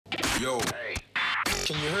Yo, hey,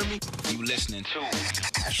 can you hear me? You listening to WAW?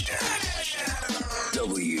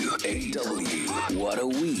 What a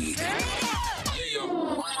week.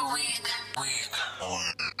 What a week.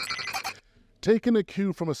 Taking a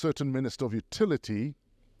cue from a certain minister of utility,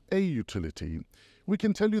 we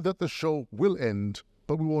can tell you that the show will end,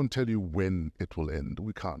 but we won't tell you when it will end.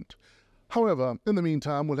 We can't. However, in the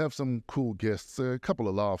meantime, we'll have some cool guests, a couple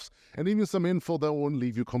of laughs, and even some info that won't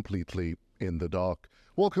leave you completely in the dark.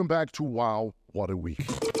 Welcome back to WOW, What a Week.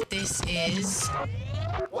 This is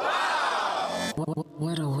WOW.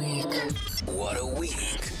 What a week. What a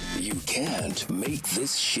week. You can't make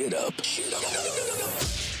this shit up.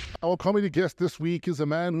 Our comedy guest this week is a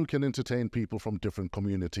man who can entertain people from different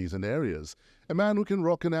communities and areas. A man who can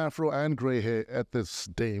rock an afro and grey hair at this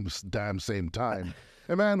damn same time.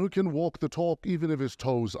 A man who can walk the talk even if his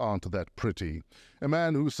toes aren't that pretty. A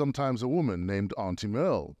man who's sometimes a woman named Auntie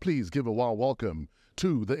Merle. Please give a wow welcome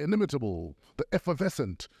to the inimitable, the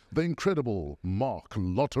effervescent, the incredible Marc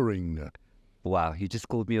Lottering. Wow, you just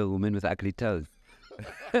called me a woman with ugly toes.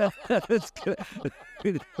 That's good.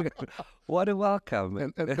 What a welcome.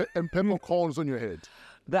 And peppercorns on your head.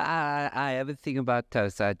 I have a thing about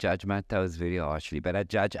toes. I judge my toes very harshly, but I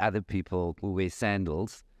judge other people who wear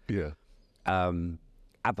sandals. Yeah.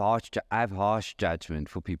 I've harsh judgment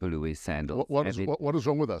for people who wear sandals. What is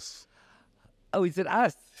wrong with us? Oh, is it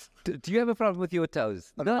us? Do you have a problem with your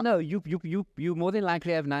toes? No. You more than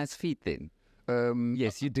likely have nice feet then.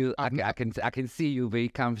 Yes, you do. I can see you very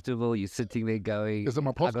comfortable. You're sitting there going. Is it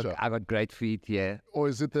my posture? I got great feet, yeah. Or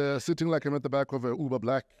is it sitting like I'm at the back of an Uber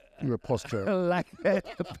Black posture? Like that,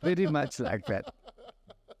 pretty much like that.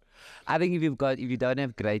 I think if you don't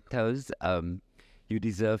have great toes, you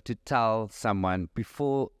deserve to tell someone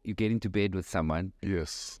before you get into bed with someone.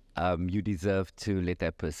 Yes. You deserve to let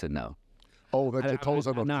that person know. Oh, that your toes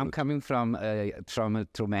are not No, good. I'm coming from a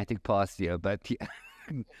traumatic past here, but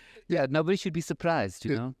yeah, nobody should be surprised,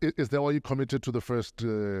 you know. Is that why you committed to the first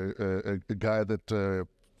guy that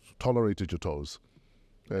tolerated your toes?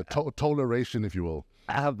 Toleration, if you will.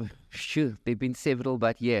 Sure, there've been several,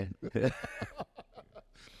 but yeah.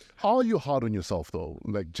 Are you hard on yourself, though?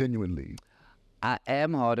 Like, genuinely? I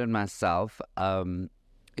am hard on myself.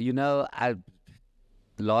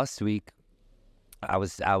 Last week,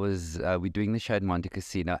 we're doing the show at Monte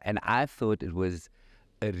Casino, and I thought it was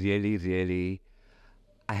a really,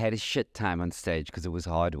 I had a shit time on stage because it was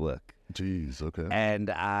hard work. Jeez, okay.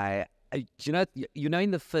 And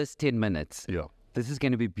in the first 10 minutes, yeah, this is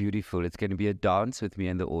going to be beautiful. It's going to be a dance with me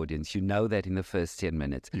and the audience. You know that in the first 10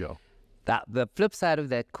 minutes. Yeah. The flip side of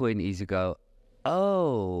that coin is you go,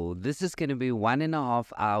 oh, this is going to be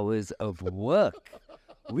 1.5 hours of work.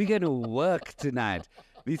 We're going to work tonight.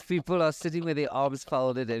 These people are sitting with their arms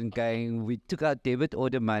folded and going, we took our debit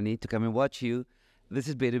order money to come and watch you. This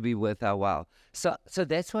had better be worth our while. So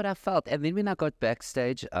that's what I felt. And then when I got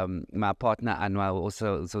backstage, my partner Anwar was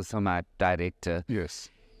also my director. Yes.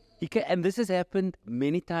 And this has happened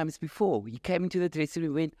many times before. He came into the dressing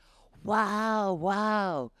room and went,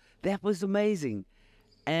 wow, that was amazing.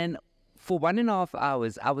 And for 1.5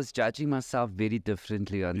 hours, I was judging myself very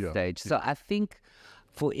differently on stage. So I think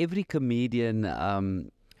for every comedian,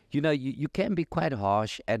 you can be quite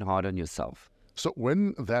harsh and hard on yourself. So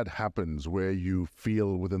when that happens, where you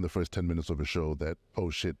feel within the first 10 minutes of a show that, oh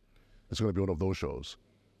shit, it's going to be one of those shows,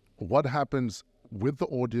 what happens with the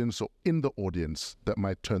audience or in the audience that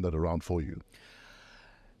might turn that around for you?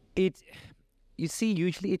 You see,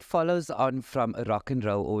 usually it follows on from a rock and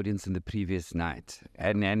roll audience in the previous night.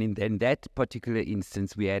 And in that particular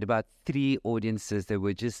instance, we had about 3 audiences that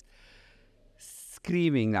were just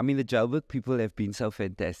screaming. I mean, the Joburg people have been so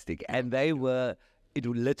fantastic. And it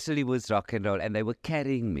literally was rock and roll, and they were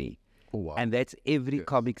carrying me. Oh, wow. And that's every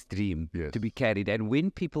comic's dream, to be carried. And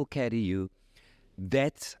when people carry you,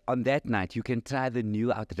 on that night, you can try the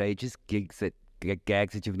new outrageous gags that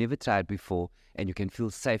you've never tried before, and you can feel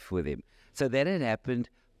safe with them. So that had happened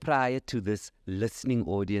prior to this listening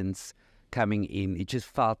audience coming in. It just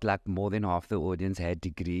felt like more than half the audience had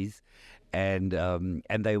degrees, and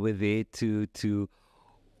they were there to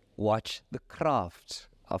watch the craft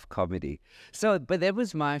of comedy. So, but that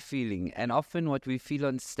was my feeling. And often what we feel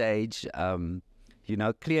on stage,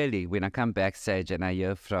 clearly when I come backstage and I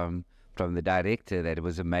hear from the director that it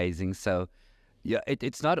was amazing. So, yeah,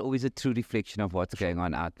 it's not always a true reflection of what's going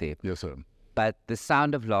on out there. Yes, sir. But the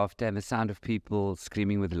sound of laughter and the sound of people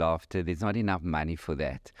screaming with laughter, there's not enough money for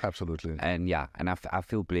that. Absolutely. And I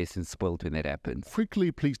feel blessed and spoiled when that happens.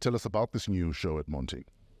 Quickly, please tell us about this new show at Monte.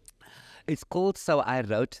 It's called So I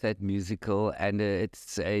Wrote That Musical, and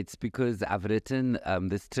it's because I've written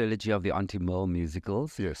this trilogy of the Auntie Merle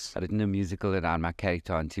musicals. Yes. I've written a musical around my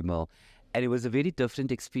character Auntie Merle, and it was a very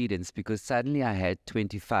different experience because suddenly I had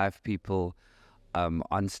 25 people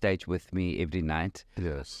on stage with me every night.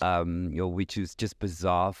 Yes. Which is just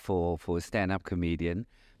bizarre for a stand-up comedian,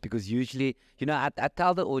 because usually, I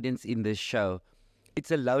tell the audience in this show,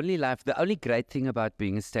 it's a lonely life. The only great thing about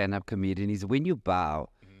being a stand-up comedian is when you bow,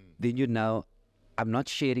 then you know I'm not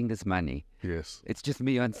sharing this money. Yes. It's just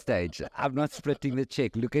me on stage. I'm not splitting the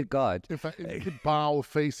check. Look at God. In fact, if you bow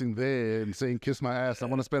facing there and saying, kiss my ass, I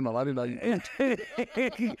want to spend my money now.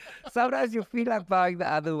 Sometimes you feel like bowing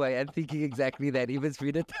the other way and thinking exactly that. If it's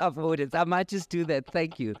been a tough audience, I might just do that.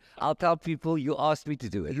 Thank you. I'll tell people you asked me to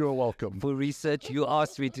do it. You're welcome. For research, you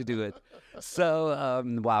asked me to do it. So,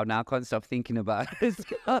 wow, now I can't stop thinking about it.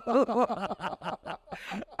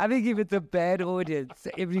 I think if it's a bad audience,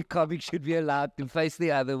 every comic should be allowed to face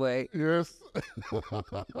the other way. Yes.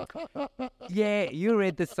 Yeah, you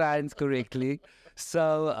read the signs correctly.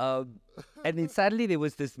 So, and then suddenly there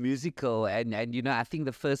was this musical, and I think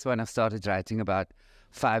the first one I started writing about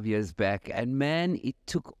 5 years back, and man, it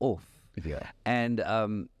took off. Yeah. And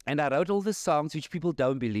I wrote all the songs, which people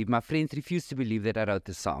don't believe. My friends refuse to believe that I wrote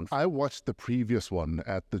the songs. I watched the previous one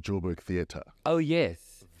at the Joburg Theatre. Oh, yes.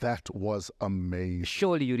 That was amazing.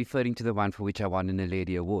 Surely you're referring to the one for which I won an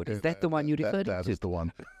Lady Award. Is that the one you're referring to? That is the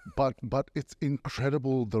one. But it's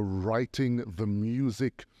incredible, the writing, the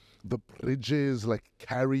music, the bridges, like,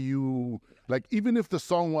 carry you. Like, even if the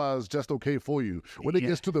song was just okay for you, when it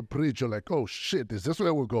gets to the bridge, you're like, oh, shit, is this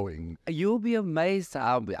where we're going? You'll be amazed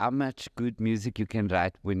how much good music you can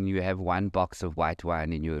write when you have one box of white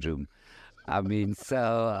wine in your room. I mean,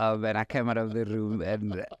 so when I came out of the room,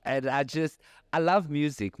 and I love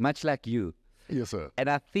music, much like you. Yes, sir. And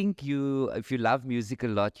I think if you love music a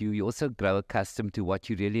lot, you also grow accustomed to what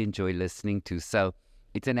you really enjoy listening to. So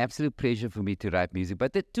it's an absolute pleasure for me to write music.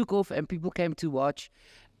 But it took off and people came to watch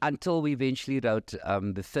until we eventually wrote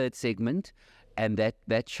the third segment. And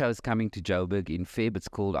that show's coming to Joburg in Feb. It's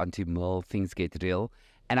called Auntie Merle, Things Get Real.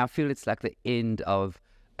 And I feel it's like the end of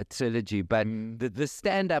a trilogy. But the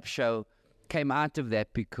stand-up show came out of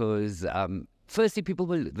that because firstly,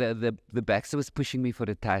 the Baxter was pushing me for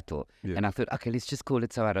the title, and I thought, okay, let's just call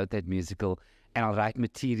it So I Wrote That Musical, and I'll write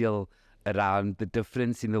material around the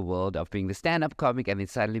difference in the world of being the stand-up comic and then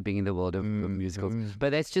suddenly being in the world of musicals.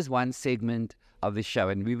 But that's just one segment of the show,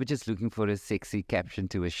 and we were just looking for a sexy caption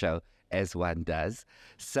to a show, as one does.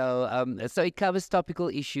 So it covers topical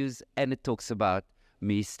issues, and it talks about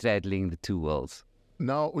me straddling the two worlds.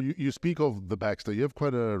 Now, you speak of the Baxter. You have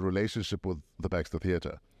quite a relationship with the Baxter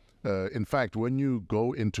Theatre. In fact, when you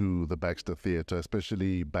go into the Baxter Theatre,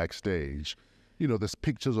 especially backstage, there's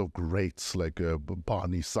pictures of greats like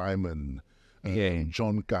Barney Simon,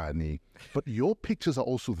 John Carney. But your pictures are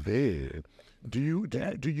also there. Do you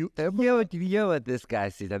ever... You know what this guy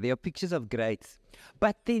says? There are pictures of greats.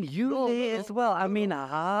 But then there as well. I mean,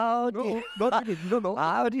 how did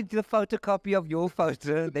the photocopy of your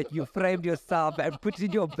photo that you framed yourself and put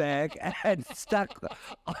in your bag and stuck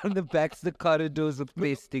on the backs of the corridors of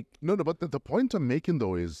plastic? No, but the point I'm making,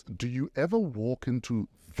 though, is do you ever walk into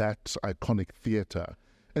that iconic theatre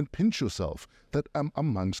and pinch yourself that I'm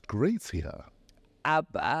amongst greats here?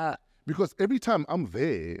 Because every time I'm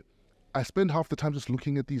there, I spend half the time just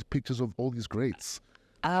looking at these pictures of all these greats,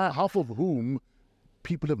 half of whom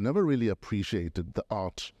people have never really appreciated the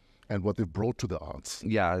art and what they've brought to the arts.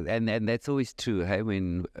 Yeah, and that's always true. Hey,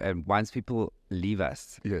 when once people leave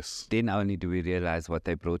us, yes, then only do we realize what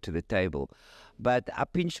they brought to the table. But I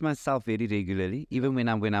pinch myself very regularly, even when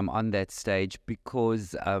I'm on that stage,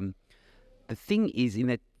 because the thing is, in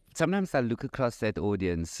that sometimes I look across that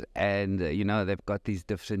audience and, they've got these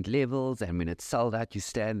different levels, and when it's sold out, you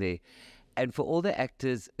stand there. And for all the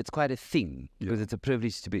actors, it's quite a thing because it's a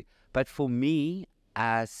privilege to be. But for me,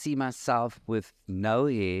 I see myself with no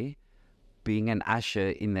hair being an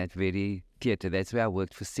usher in that very theatre. That's where I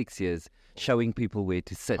worked for 6 years, showing people where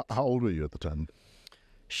to sit. How old were you at the time?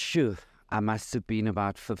 Sure, I must have been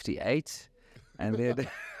about 58. And then...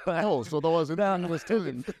 so that was...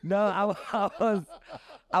 No,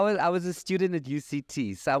 I was a student at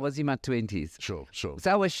UCT, so I was in my 20s. Sure. So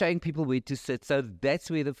I was showing people where to sit. So that's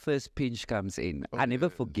where the first pinch comes in. Okay. I never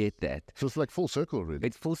forget that. So it's like full circle, really.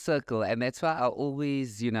 It's full circle. And that's why I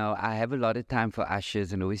always, I have a lot of time for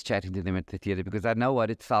ushers and always chatting to them at the theatre because I know what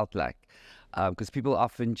it felt like. Because people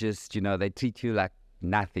often just, they treat you like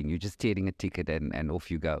nothing. You're just tearing a ticket and off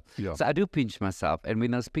you go. Yeah. So I do pinch myself. And when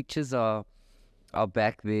those pictures are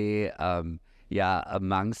back there,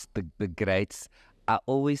 amongst the greats, I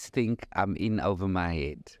always think I'm in over my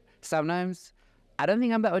head. sometimes I don't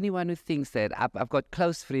think I'm the only one who thinks that. I've got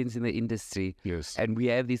close friends in the industry. Yes. And we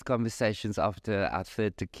have these conversations after our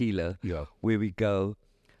third tequila where we go,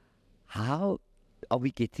 how are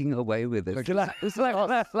we getting away with it? It's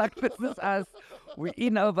like this is us. We're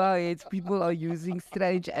in over our heads. People are using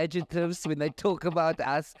strange adjectives when they talk about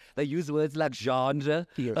us. They use words like genre,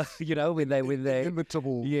 you know, when they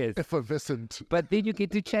Imitable, yes, effervescent. But then you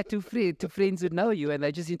get to chat to friends who know you, and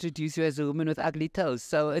they just introduce you as a woman with ugly toes.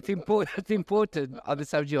 So it's important on the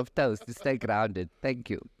subject of toes to stay grounded. Thank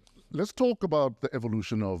you. Let's talk about the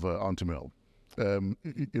evolution of Auntie Mel. Do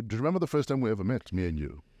you remember the first time we ever met, me and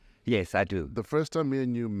you? Yes, I do. The first time me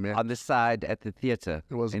and you met... On the side at the theatre,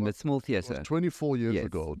 in the small theatre. It was 24 years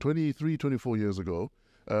ago, 24 years ago.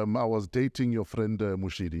 I was dating your friend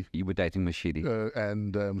Mushidi. You were dating Mushidi.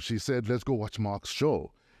 And she said, let's go watch Marc's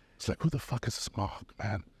show. It's like, who the fuck is this Marc,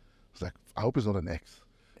 man? It's like, I hope he's not an ex.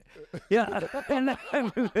 Yeah.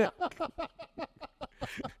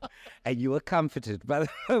 And you were comforted by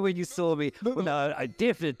when you saw me. No, I'm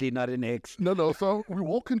definitely not an ex. No. So we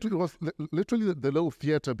walk into, it was literally the little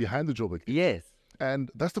theatre behind the Joburg. Yes.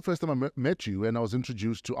 And that's the first time I met you, and I was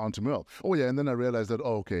introduced to Auntie Mel. Oh yeah, and then I realized that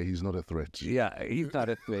okay, he's not a threat. Yeah, he's not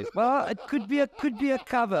a threat. Well, it could be a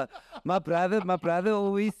cover. My brother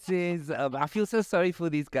always says, I feel so sorry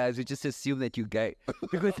for these guys who just assume that you're gay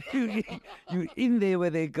because you're in there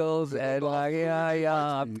with their girls and like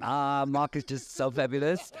Marc is just so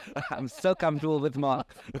fabulous. I'm so comfortable with Marc.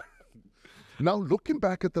 Now, looking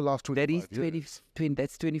back at the last 25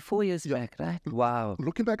 that's 24 years back, right? Wow.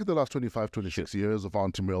 Looking back at the last 25, 26 years of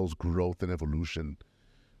Auntie Mel's growth and evolution,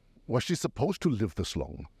 was she supposed to live this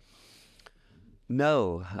long?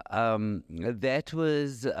 No. That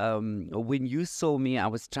was when you saw me, I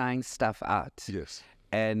was trying stuff out. Yes.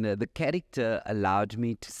 And the character allowed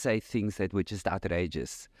me to say things that were just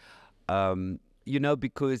outrageous. You know,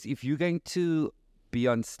 because if you're going to be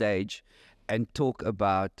on stage and talk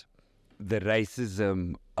about the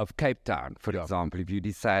racism of Cape Town, for example, if you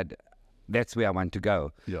decide that's where I want to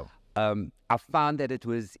go, I found that it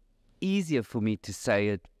was easier for me to say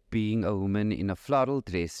it being a woman in a floral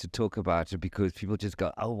dress, to talk about it, because people just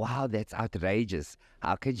go, oh, wow, that's outrageous.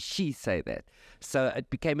 How can she say that? So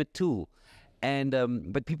it became a tool. And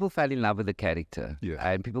but people fell in love with the character.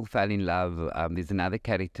 And people fell in love. There's another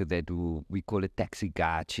character that we call it Taxi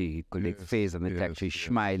Gachi, collect fares on the taxi,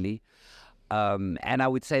 Schmiley. And I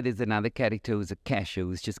would say there's another character who's a cashier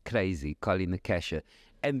who's just crazy, Colin the cashier.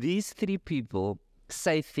 And these three people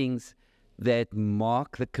say things that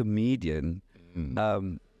Marc, the comedian,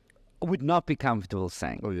 would not be comfortable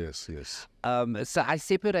saying. Oh, yes. So I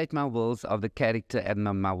separate my worlds of the character and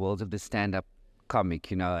my worlds of the stand-up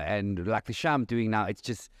comic, you know. And like the show I'm doing now,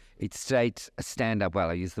 it's straight stand-up. Well,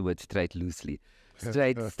 I use the word straight loosely.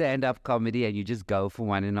 Straight stand-up comedy, and you just go for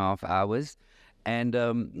 1.5 hours. And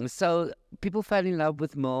so people fell in love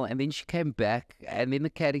with Mo, and then she came back, and then the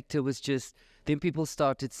character was just, then people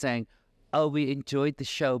started saying, oh, we enjoyed the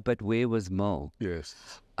show, but where was Mo?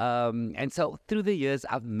 Yes. And so through the years,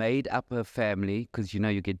 I've made up her family, because, you know,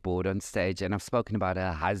 you get bored on stage, and I've spoken about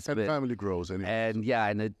her husband. And family grows. Anyway.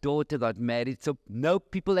 And her daughter got married. So no,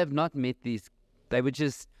 people have not met these. They were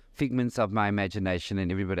just figments of my imagination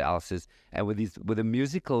and everybody else's. And with a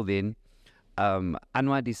musical then,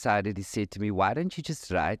 Anwar decided, he said to me, why don't you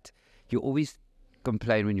just write? You always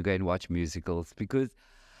complain when you go and watch musicals, because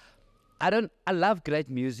I love great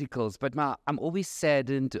musicals, but I'm always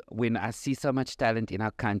saddened when I see so much talent in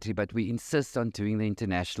our country, but we insist on doing the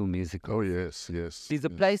international musicals. Oh, yes. There's a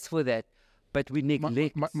place for that, but we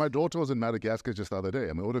neglect. My daughter was in Madagascar just the other day.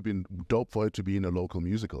 I mean, it would have been dope for her to be in a local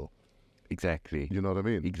musical. Exactly. You know what I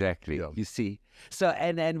mean? Exactly. Yeah. You see. So,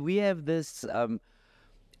 and we have this...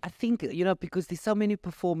 I think, you know, because there's so many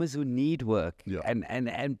performers who need work, and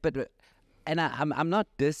I'm not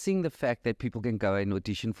dissing the fact that people can go and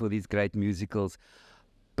audition for these great musicals,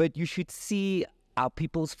 but you should see our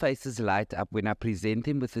people's faces light up when I present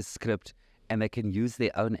them with a script and they can use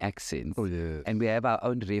their own accents. Oh, yes. And we have our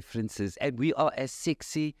own references, and we are as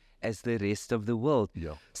sexy as the rest of the world.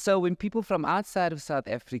 Yeah. So when people from outside of South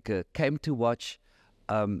Africa came to watch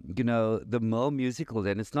you know, the Mo musicals,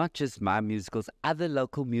 and it's not just my musicals, other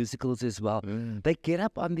local musicals as well. They get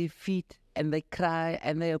up on their feet and they cry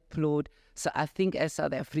and they applaud. So I think as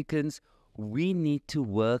South Africans, we need to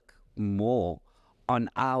work more on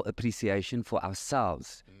our appreciation for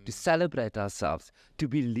ourselves, to celebrate ourselves, to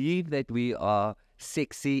believe that we are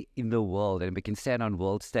sexy in the world and we can stand on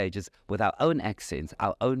world stages with our own accents,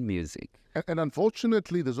 our own music. And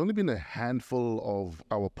unfortunately, there's only been a handful of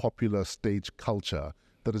our popular stage culture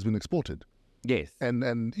that has been exported. Yes. And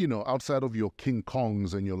outside of your King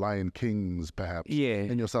Kongs and your Lion Kings, perhaps,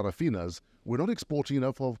 and your Sarafinas, we're not exporting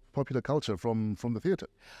enough of popular culture from the theatre.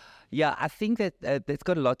 Yeah, I think that that's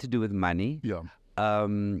got a lot to do with money. Yeah.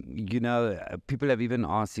 People have even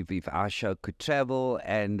asked if our show could travel,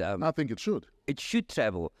 and I think it should. It should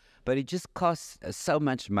travel, but it just costs so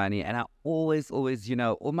much money. And I always,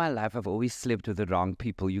 all my life, I've always slept with the wrong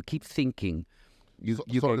people. You keep thinking you're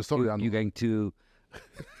going to.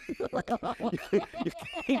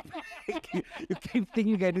 you keep thinking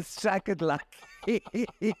you're going to strike it luck. He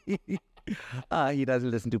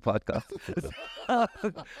doesn't listen to podcasts.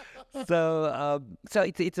 So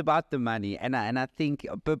it's about the money, and I think,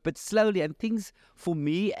 but slowly, and things for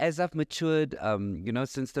me as I've matured,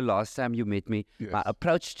 since the last time you met me, my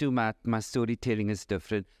approach to my storytelling is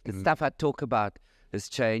different. The stuff I talk about has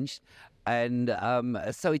changed, and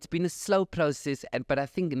so it's been a slow process. But I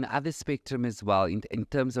think in the other spectrum as well, in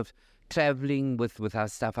terms of traveling with our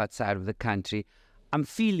stuff outside of the country, I'm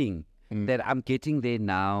feeling that I'm getting there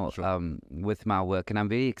now with my work, and I'm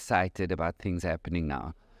very excited about things happening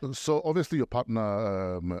now. So obviously your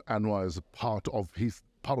partner Anwar is part of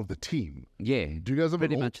the team. Yeah, do you guys ever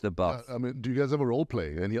pretty much the boss. Do you guys ever role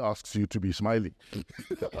play and he asks you to be Smiley?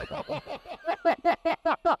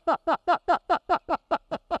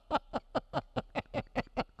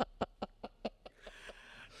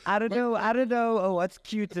 I don't know what's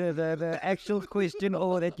cuter, the actual question,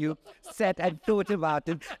 or that you sat and thought about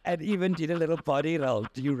it and even did a little body roll.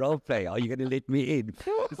 Do you role play? Are you going to let me in?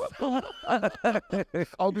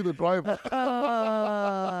 I'll be the driver.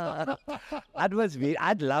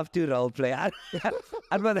 I'd love to role play. I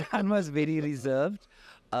was very reserved.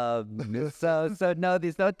 So no,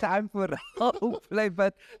 there's no time for role play.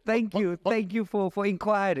 But thank you for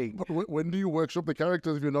inquiring. But when do you workshop the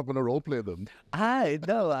characters if you're not going to role play them? I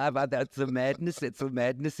know that's a madness. It's a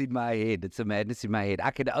madness in my head.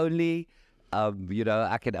 I can only,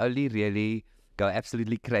 really go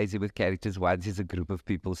absolutely crazy with characters once there's a group of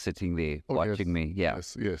people sitting there watching me. Yeah.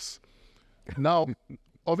 Yes. Now,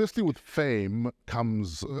 obviously, with fame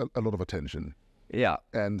comes a lot of attention. Yeah.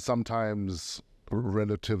 And sometimes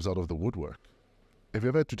relatives out of the woodwork. Have you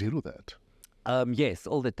ever had to deal with that? Yes,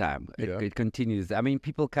 all the time. It continues. I mean,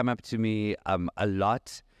 people come up to me a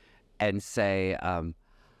lot and say,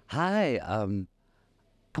 hi, I'm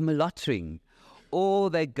a Lottering. Or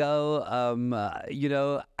they go,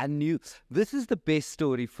 I knew. This is the best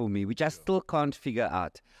story for me, which I still can't figure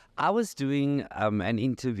out. I was doing an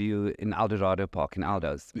interview in Eldorado Park in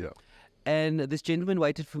Aldo's. Yeah. And this gentleman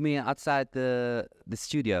waited for me outside the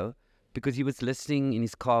studio, because he was listening in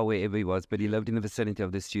his car wherever he was, but he lived in the vicinity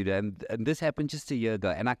of the studio. And this happened just a year ago.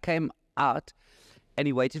 And I came out, and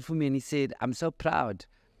he waited for me, and he said, I'm so proud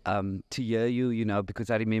to hear you, because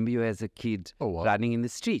I remember you as a kid running in the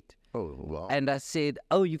street. Oh, wow. And I said,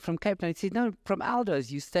 oh, you're from Cape Town? He said, no, from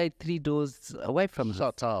Aldo's. You stayed 3 doors away from us.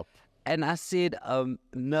 Shut up. And I said,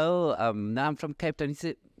 no, I'm from Cape Town. He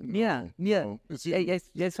said, yeah.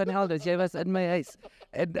 Yes, from Aldo's. Yeah, I was at my house.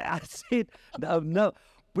 And I said, no.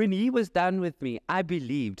 When he was done with me, I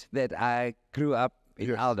believed that I grew up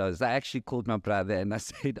in Aldo's. I actually called my brother and I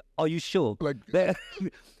said, are you sure?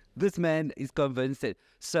 This man is convinced that.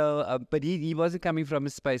 So, but he wasn't coming from a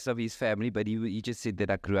space of his family, but he just said that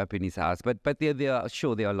I grew up in his house. But there are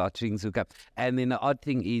Lotterings who come. And then the odd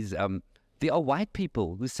thing is, there are white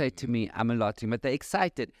people who say to me, I'm a Lottering, but they're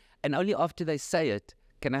excited. And only after they say it,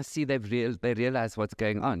 can I see they realize what's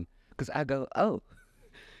going on. Because I go, oh.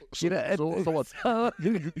 So what?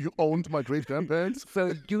 You owned my great-grandparents?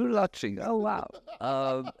 So you're Lottering. Oh, wow.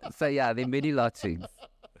 So yeah, there are many Lotterings.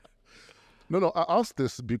 No, I asked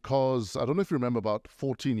this because I don't know if you remember about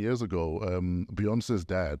 14 years ago, Beyonce's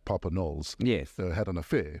dad, Papa Knowles, had an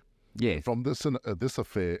affair. Yes. From this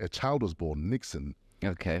affair, a child was born, Nixon.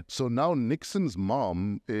 Okay. So now Nixon's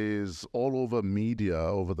mom is all over media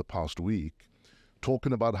over the past week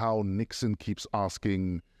talking about how Nixon keeps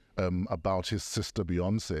asking about his sister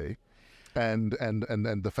Beyonce and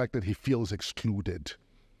the fact that he feels excluded.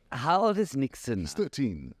 How old is Nixon? He's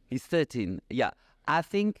 13. He's 13. Yeah. I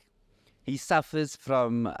think he suffers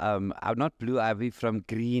from, not blue ivy, from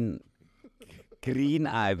green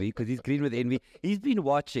ivy, because he's green with envy. He's been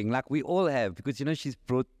watching, like we all have, because, she's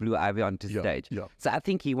brought blue ivy onto stage. Yeah. So I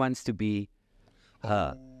think he wants to be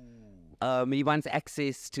her. He wants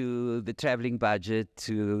access to the traveling budget,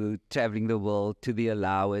 to traveling the world, to the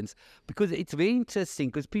allowance. Because it's very interesting,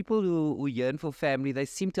 because people who yearn for family, they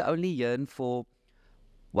seem to only yearn for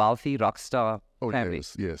wealthy rock star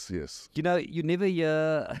families. Yes. You never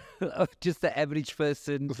hear of just the average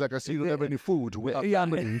person. It's like I see you don't have any food. Yeah,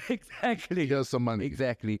 exactly. Here's some money.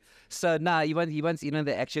 Exactly. So now he wants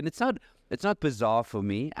the action. It's not it's not bizarre for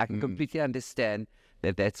me. I can completely understand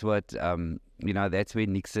that that's what, that's where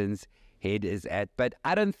Nixon's head is at. But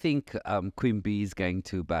I don't think Queen B is going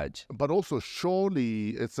to budge. But also,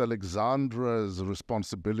 surely it's Alexandra's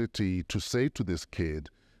responsibility to say to this kid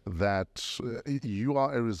that you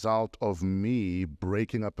are a result of me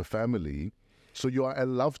breaking up a family, so you are a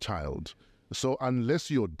love child. So unless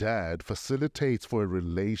your dad facilitates for a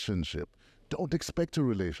relationship, don't expect a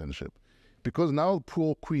relationship. Because now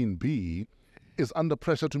poor Queen B is under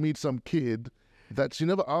pressure to meet some kid that she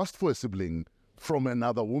never asked for a sibling from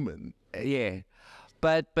another woman. Yeah.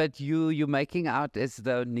 But you're making out as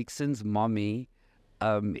though Nixon's mommy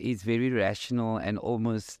is very rational and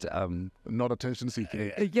almost not attention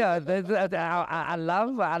seeking. Yeah, I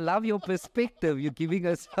love your perspective. You're giving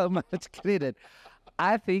us so much credit.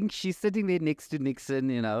 I think she's sitting there next to Nixon,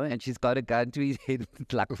 and she's got a gun to his head.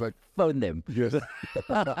 Like, phone them. Yes.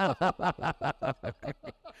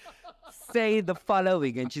 Say the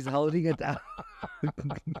following, and she's holding it up.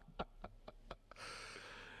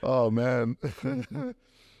 Oh, man.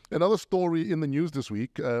 Another story in the news this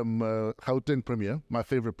week, Gauteng Premier, my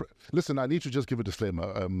favorite. Listen, I need to just give a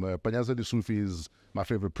disclaimer. Panyaza Lesufi is my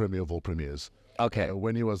favorite premier of all premiers. Okay.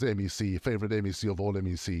 When he was MEC, favorite MEC of all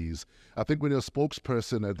MECs. I think when he was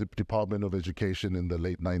spokesperson at the Department of Education in the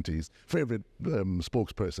late 90s, favorite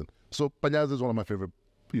spokesperson. So Panyaza is one of my favorite,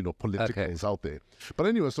 politicals out there. But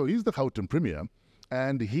anyway, so he's the Gauteng Premier,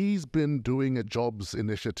 and he's been doing a jobs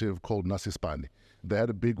initiative called Nasispani. They had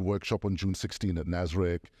a big workshop on June 16 at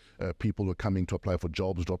Nasrec. People were coming to apply for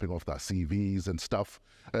jobs, dropping off their CVs and stuff.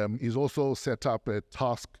 He's also set up a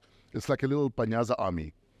task. It's like a little Panyaza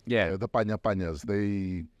army. Yeah. The Panyas.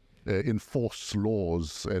 They enforce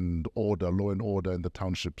laws and law and order in the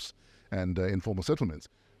townships and informal settlements.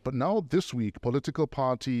 But now this week, political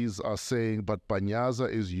parties are saying, but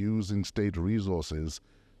Panyaza is using state resources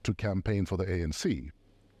to campaign for the ANC.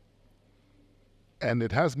 And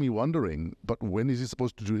it has me wondering, but when is he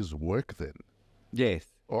supposed to do his work then? Yes.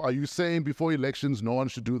 Or are you saying before elections no one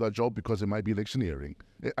should do that job because it might be electioneering?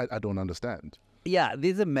 I don't understand. Yeah,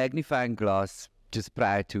 there's a magnifying glass just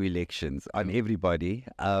prior to elections on everybody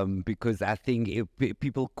because I think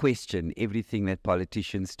people question everything that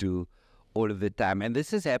politicians do all of the time. And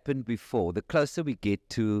this has happened before. The closer we get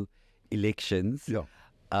to elections,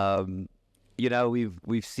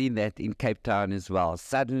 we've seen that in Cape Town as well.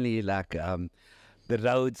 Suddenly, the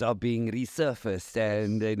roads are being resurfaced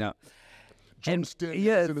and, John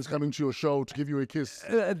Stenson is coming to your show to give you a kiss.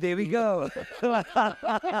 There we go.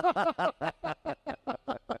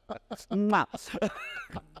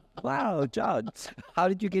 Wow, John, how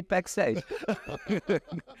did you get backstage?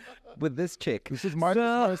 With this chick. This is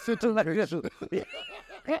my city.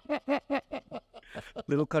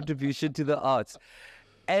 Little contribution to the arts.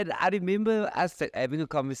 And I remember us having a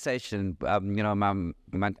conversation.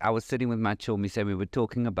 I was sitting with my chomis and we were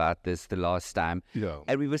talking about this the last time. Yeah.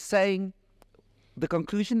 And we were saying the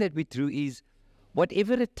conclusion that we drew is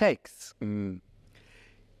whatever it takes.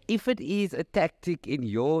 If it is a tactic in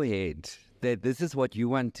your head that this is what you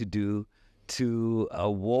want to do to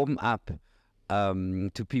warm up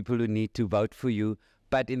to people who need to vote for you,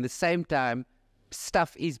 but in the same time,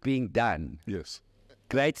 stuff is being done. Yes.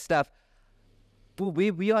 Great stuff.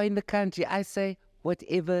 Where we are in the country, I say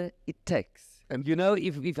whatever it takes. And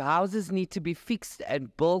if houses need to be fixed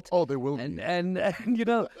and built, they will. And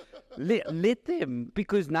let them,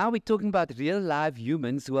 because now we're talking about real live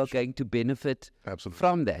humans who are going to benefit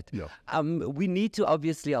from that. Yeah. We need to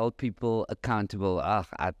obviously hold people accountable.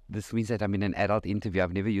 This means that I'm in an adult interview.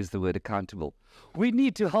 I've never used the word accountable. We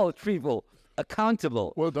need to hold people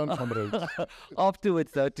accountable. Well done, comrades.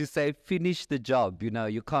 Afterwards, though, to say finish the job.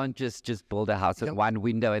 You can't just build a house with one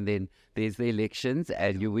window and then there's the elections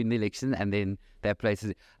and you win the election and then that place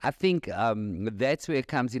is. I think that's where it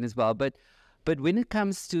comes in as well. But when it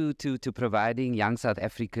comes to providing young South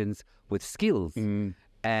Africans with skills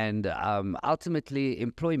and ultimately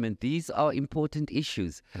employment, these are important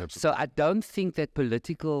issues. Absolutely. So I don't think that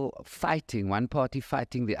political fighting, one party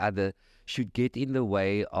fighting the other, should get in the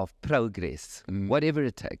way of progress, whatever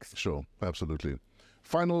it takes. Sure, absolutely.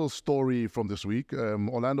 Final story from this week.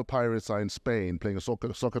 Orlando Pirates are in Spain playing a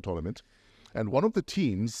soccer tournament. And one of the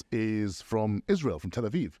teams is from Israel, from Tel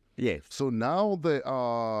Aviv. Yes. So now they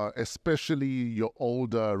are, especially your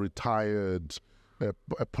older, retired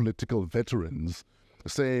political veterans,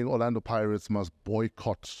 saying Orlando Pirates must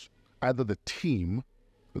boycott either the team,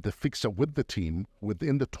 the fixture with the team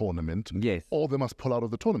within the tournament, yes, or they must pull out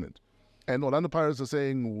of the tournament. And Orlando Pirates are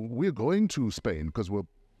saying, we're going to Spain because we're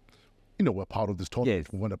part of this tournament.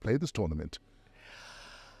 Yes. We want to play this tournament.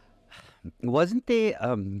 Wasn't there?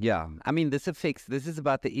 Yeah. I mean, this is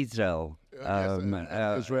about the Israel.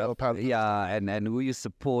 Israel, Palestine. Yeah, and who you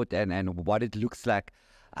support and what it looks like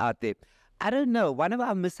out there. I don't know. One of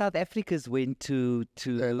our Miss South Africas went to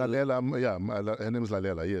Lalela, her name is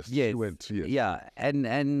Lalela. Yes, yes, she went. Yes. Yeah,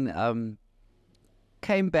 and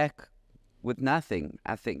came back with nothing,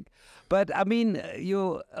 I think. But I mean,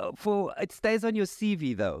 it stays on your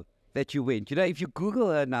CV though that you went. You know, if you Google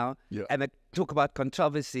her now and talk about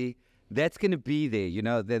controversy, that's going to be there. You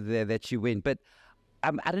know, that she went. But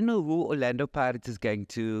I don't know who Orlando Pirates is going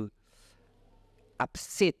to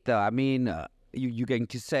upset though. I mean, you're going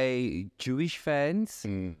to say Jewish fans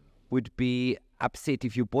would be upset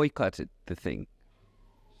if you boycotted the thing.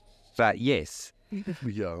 So yes.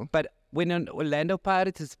 Yeah. But when an Orlando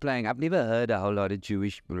Pirates is playing, I've never heard a whole lot of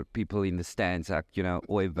Jewish people in the stands, like, you know,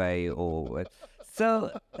 oy vey or...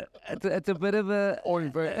 So it's a bit of a... Oy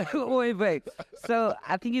vey. Oy vey. So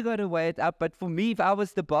I think you got to weigh it up. But for me, if I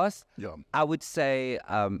was the boss, I would say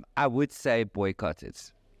boycott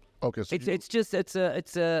it. Okay. So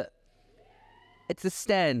it's a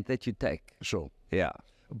stand that you take. Sure. Yeah.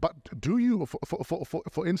 But do you,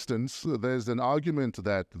 for instance, there's an argument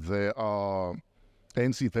that there are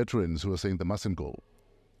ANC veterans who are saying they mustn't go,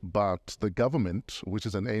 but the government, which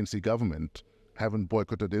is an ANC government, haven't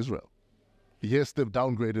boycotted Israel. Yes, they've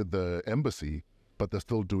downgraded the embassy, but they're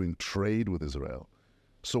still doing trade with Israel.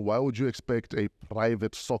 So why would you expect a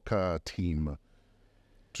private soccer team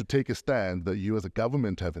to take a stand that you as a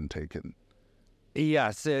government haven't taken?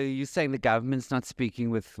 Yeah, so you're saying the government's not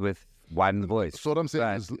speaking with one voice. So what I'm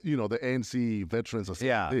saying is, you know, the ANC veterans are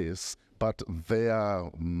saying this, but their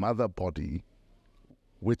mother body,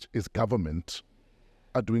 which is government,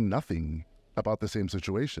 are doing nothing about the same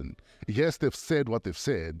situation. Yes, they've said what they've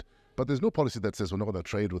said, but there's no policy that says we're not going to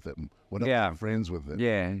trade with them. We're not friends with them.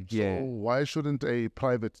 So why shouldn't a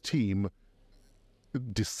private team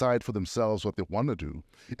decide for themselves what they want to do?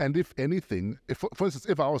 And if anything, for instance,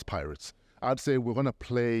 if I was Pirates, I'd say we're going to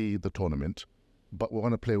play the tournament, but we're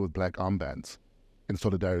going to play with black armbands in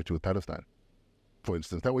solidarity with Palestine, for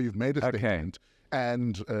instance. That way you've made a statement,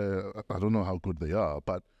 and I don't know how good they are,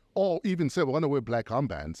 but, or even say we're going to wear black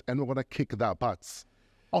armbands and we're going to kick their butts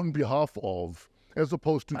on behalf of, as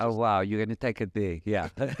opposed to... Oh, wow, you're going to take it there. Yeah.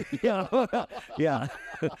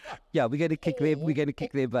 Yeah, we're going to kick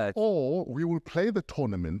their butts. Or we will play the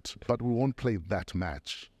tournament, but we won't play that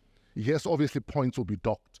match. Yes, obviously points will be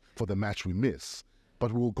docked for the match we miss,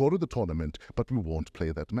 but we will go to the tournament, but we won't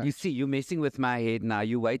play that match. You see, you're messing with my head now.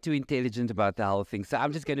 You're way too intelligent about the whole thing. So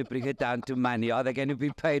I'm just going to bring it down to money. Are they going to be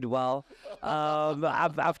paid well?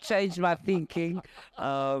 I've changed my thinking.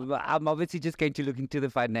 I'm obviously just going to look into the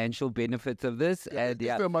financial benefits of this. And Is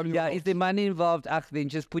there money involved? Is there money involved? Then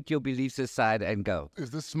just put your beliefs aside and go. Is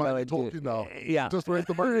this money talking now? Yeah. Just raise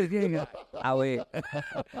the money.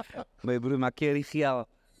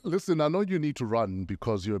 Listen, I know you need to run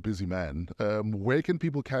because you're a busy man. Where can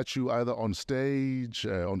people catch you, either on stage,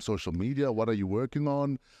 on social media? What are you working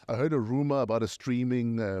on? I heard a rumor about a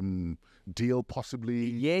streaming deal, possibly.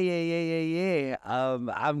 Yeah.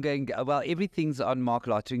 I'm going... Well, everything's on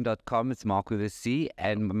marclottering.com. It's Marc with a C.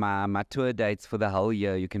 And my tour dates for the whole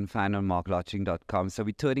year you can find on marclottering.com. So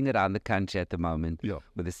we're touring around the country at the moment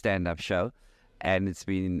with a stand-up show. And it's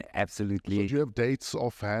been absolutely... So do you have dates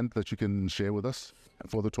offhand that you can share with us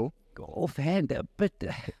for the tour? Offhand, but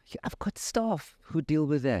I've got staff who deal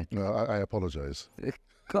with that. I apologize.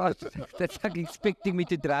 God, that's like expecting me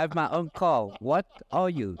to drive my own car. What are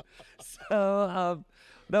you? So,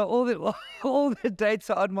 no, all the dates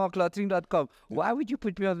are on marclottering.com. Why would you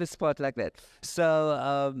put me on the spot like that?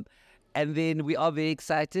 So, and then we are very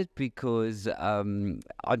excited because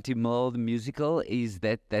Auntie Merle, the musical,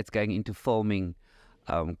 that's going into filming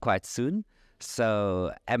quite soon.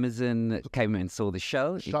 So Amazon came and saw the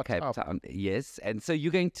show in Cape Town. Yes. And so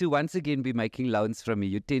you're going to once again be making loans from me.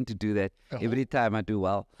 You tend to do that every time I do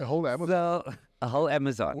well. A whole Amazon? So, a whole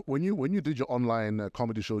Amazon. When you did your online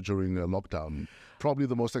comedy show during lockdown, probably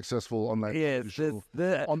the most successful online comedy show on the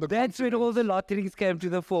that's continent. when all the lotterings came to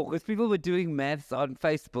the fore, because people were doing maths on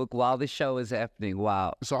Facebook while the show was happening.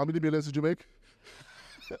 Wow. So how many millions did you make?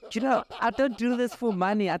 You know, I don't do this for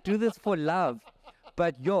money. I do this for love.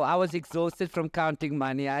 But I was exhausted from counting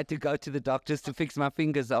money. I had to go to the doctors to fix my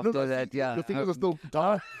fingers after that. Yeah, your fingers are still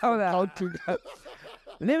counting.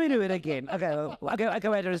 Let me do it again. Okay,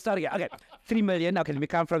 wait, let's start again. Okay, 3 million. Okay, let me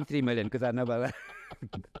count from 3 million because I know about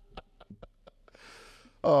that.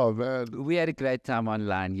 Oh, man. We had a great time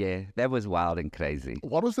online, yeah. That was wild and crazy.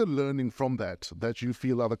 What was the learning from that you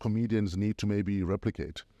feel other comedians need to maybe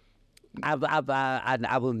replicate?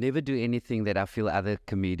 I will never do anything that I feel other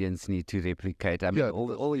comedians need to replicate. I mean,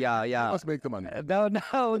 You must make the money. No,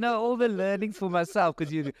 all the learnings for myself,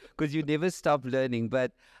 because you never stop learning.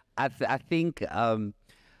 But I think,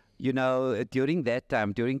 you know, during that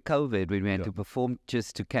time, during COVID, when we had to perform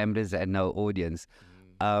just to cameras and no audience,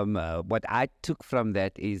 what I took from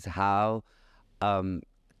that is how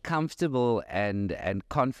comfortable and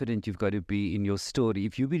confident you've got to be in your story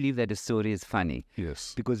if you believe that a story is funny.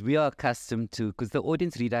 Yes. Because we are accustomed to, because the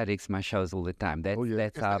audience redirects my shows all the time. That's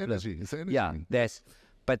It's how the energy. It's the energy. Yeah,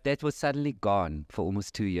 but that was suddenly gone for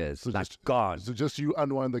almost 2 years. So Gone. So just you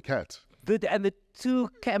unwind the cat. And the two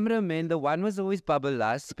cameramen, the one was always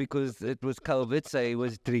bubble-less because it was COVID, so he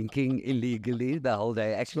was drinking illegally the whole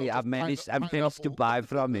day. Actually, I managed to buy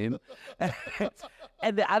from him.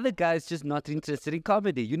 And the other guy is just not interested in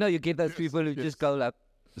comedy. You know, you get those people who just go like...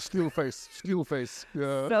 Still face.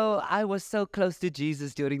 Yeah. So I was so close to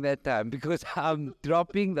Jesus during that time because I'm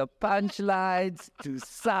dropping the punchlines to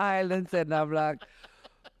silence, and I'm like,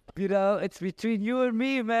 you know, it's between you and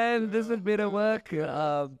me, man. This would better work.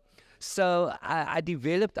 So I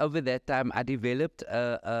developed over that time. I developed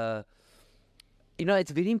you know, it's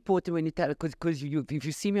very important when you tell, because if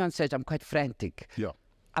you see me on stage, I'm quite frantic. Yeah.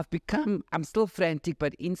 I'm still frantic,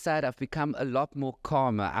 but inside I've become a lot more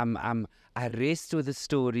calmer. I rest with the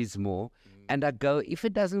stories more, and I go, if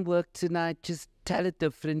it doesn't work tonight, just tell it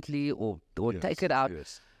differently or take it out.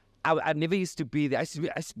 Yes. I never used to be there. I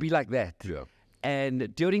used to be like that. Yeah.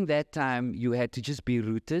 And during that time, you had to just be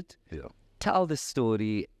rooted. Yeah. Tell the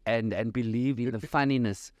story and believe in the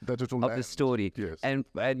funniness That it will of land. the story. Yes. And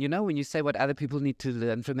you know, when you say what other people need to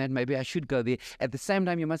learn from that, maybe I should go there. At the same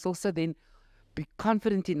time, you must also then be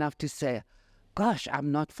confident enough to say, gosh,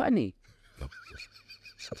 I'm not funny.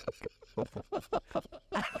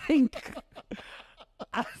 I think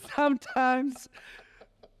I sometimes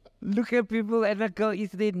look at people and I go, is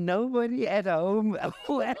there nobody at home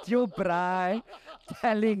or at your braai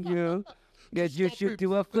telling you that you should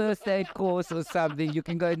do a first aid course or something? You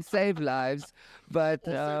can go and save lives. But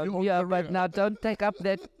but now don't take up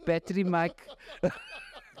that battery mic.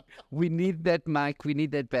 We need that mic. We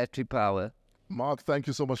need that battery power. Mark, thank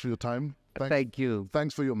you so much for your time. Thank you.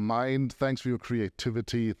 Thanks for your mind. Thanks for your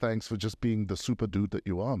creativity. Thanks for just being the super dude that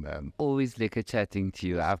you are, man. Always lekker chatting to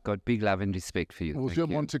you. I've got big love and respect for you. Well, if you're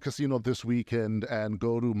Monte Casino this weekend, and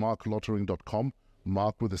go to marklottering.com,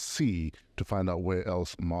 Mark with a C, to find out where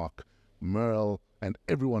else Mark, Merle, and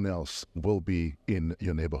everyone else will be in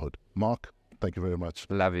your neighborhood. Mark, thank you very much.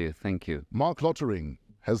 Love you. Thank you. Marc Lottering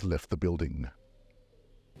has left the building.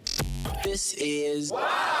 This is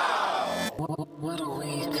What a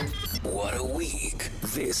week. What a Week.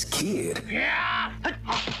 This kid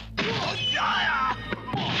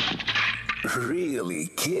really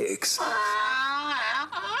kicks.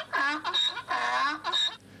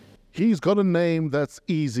 He's got a name that's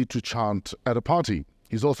easy to chant at a party.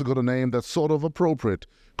 He's also got a name that's sort of appropriate,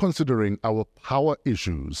 considering our power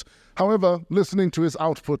issues. However, listening to his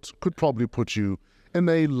output could probably put you in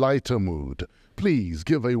a lighter mood. Please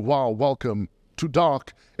give a wow welcome to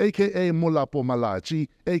Darque, a.k.a. Mulapo Malachi,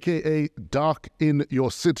 a.k.a. Darque in your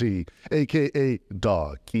city, a.k.a.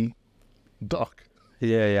 Darque. Darque.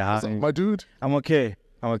 Yeah. What's up, my dude? I'm okay.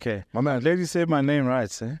 My man. Lady said my name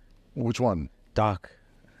right, eh? Which one? Darque.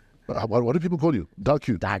 What do people call you?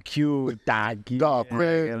 Darque. Darque.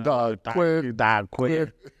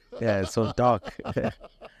 Darque. Yeah, so dark.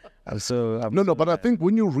 No, but I think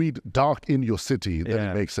when you read Darque in your city, then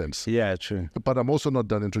it makes sense. Yeah, true. But I'm also not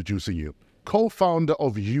done introducing you. Co-founder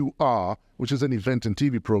of You Are, which is an event and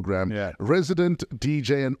TV program, resident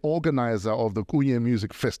DJ and organizer of the Kunye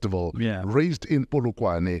Music Festival, raised in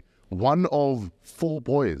Polokwane, one of 4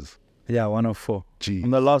 boys. Yeah, one of 4. Gee.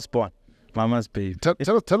 I'm the last born. Mama's baby. Tell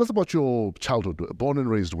us about your childhood. Born and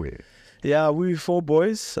raised where? Yeah, we 4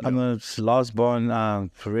 boys. I'm the last born,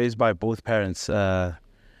 raised by both parents.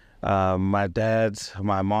 My dad,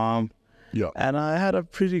 my mom. Yeah. And I had a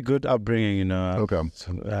pretty good upbringing, you know. Okay.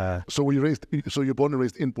 So were you raised? So you're born and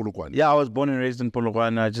raised in Polokwane? Yeah, I was born and raised in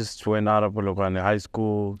Polokwane. I just went out of Polokwane high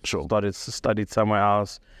school. Sure. Studied somewhere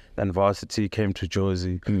else. Then varsity, came to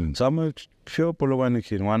Jozi. So I'm a pure Polokwane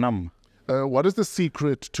kid. What is the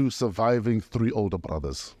secret to surviving 3 older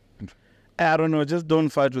brothers? I don't know. Just don't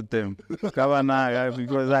fight with them. Because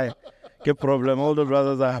I get problem. Older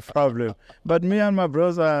brothers are a problem. But me and my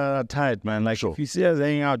brothers are tight, man. Like, if you see us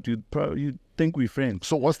hanging out, you think we're friends.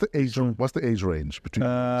 So what's the age? What's the age range between?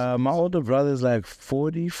 My older brother is like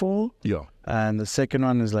 44. Yeah. And the second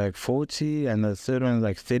one is like 40, and the third one is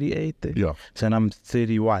like 38. Yeah. So and I'm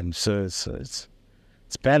 31. So it's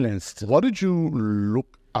balanced. What did you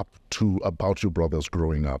look up to about your brothers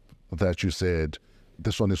growing up? that you said,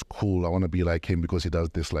 this one is cool, I want to be like him because he does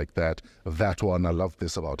this, like that? That one, I love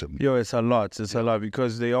this about him. Yo, it's a lot. It's a lot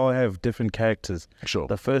because they all have different characters. Sure.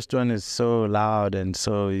 The first one is so loud and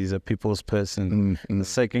so he's a people's person. The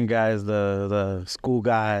second guy is the school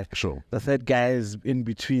guy. Sure. The third guy is in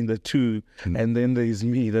between the two. And then there's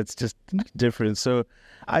me. That's just different. So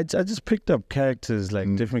I just picked up characters,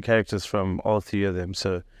 like different characters from all three of them.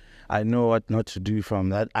 So I know what not to do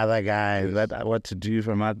from that other guy, what to do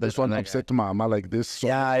from that. This one upset mama like this.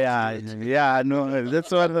 Yeah. No, that's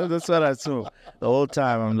what I saw the whole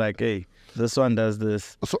time. I'm like, hey, this one does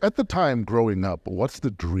this. So at the time growing up, what's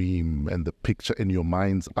the dream and the picture in your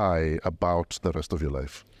mind's eye about the rest of your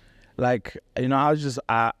life? Like,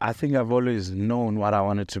 I think I've always known what I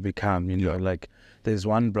wanted to become. Like there's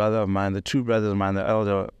one brother of mine, the two brothers of mine, the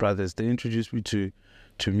elder brothers. They introduced me to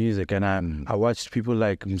music, and I watched people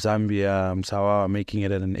like Mzambia, Msawa making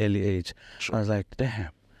it at an early age. Sure. I was like, damn,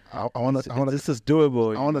 I want this is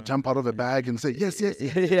doable. I want to jump out of a bag and say yes.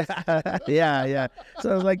 yeah.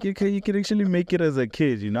 So I was like, you can actually make it as a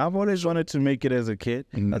kid. I've always wanted to make it as a kid.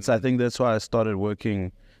 I think that's why I started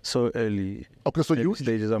working so early. Okay, so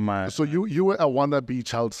stages of my. So you were a wannabe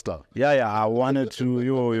child star. Yeah. I wanted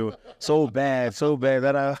to. So bad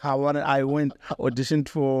that I went auditioned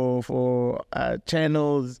for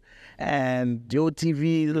channels and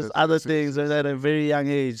TV, those other things at a very young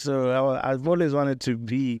age. So I've always wanted to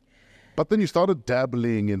be. But then you started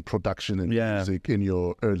dabbling in production and music in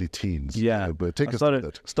your early teens. Yeah, but take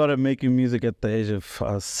started making music at the age of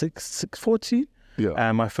 14. Yeah.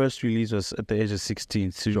 And my first release was at the age of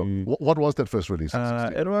 16. So sure. What was that first release?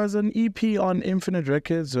 It was an EP on Infinite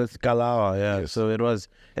Records with Galawa. Yeah. Yes. So it was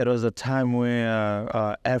a time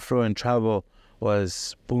where Afro and Tribal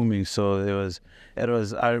was booming. So we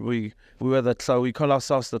were we call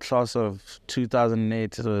ourselves the class of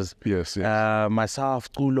 2008. It was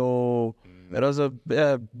myself, Kulo. It was a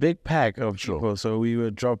big pack of people. So we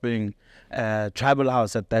were dropping Tribal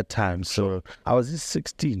House at that time. So I was just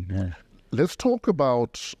 16. Yeah. Let's talk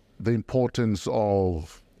about the importance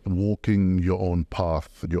of walking your own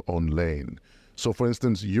path, your own lane. So, for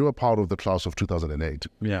instance, you are part of the class of 2008.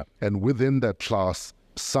 Yeah. And within that class,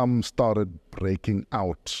 some started breaking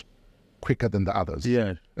out quicker than the others.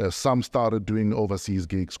 Yeah. Some started doing overseas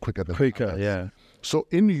gigs quicker than the others. Yeah. So,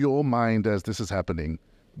 in your mind, as this is happening,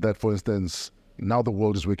 that, for instance, now the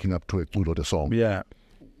world is waking up to a Kulo de song. Yeah.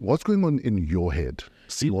 What's going on in your head?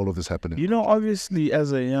 See all of this happening. Obviously,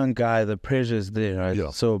 as a young guy, the pressure is there, right? Yeah.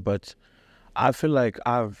 So, but I feel like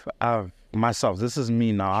I've myself. This is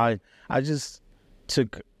me now. I just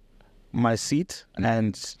took my seat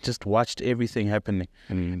and just watched everything happening,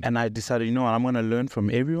 and I decided, I'm going to learn from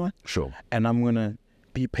everyone. Sure. And I'm going to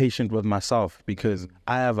be patient with myself because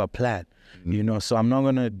I have a plan. So I'm not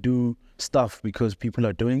going to do stuff because people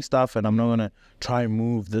are doing stuff, and I'm not going to try and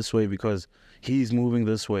move this way because he's moving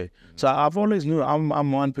this way. So I've always knew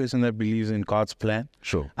I'm one person that believes in God's plan.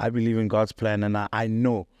 Sure. I believe in God's plan, and I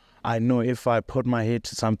know if I put my head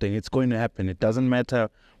to something, it's going to happen. It doesn't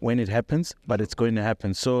matter when it happens, but it's going to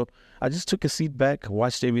happen. So I just took a seat back,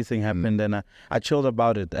 watched everything happen, and I chilled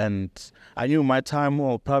about it, and I knew my time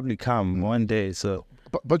will probably come one day. So,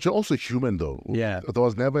 but you're also human, though. Yeah. There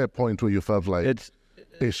was never a point where you felt like,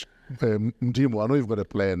 Mdimu, I know you've got a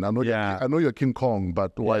plan. I know you're King Kong,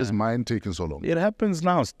 but why is mine taking so long? It happens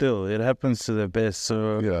now still. It happens to the best.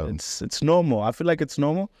 So it's normal. I feel like it's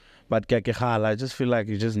normal. But I just feel like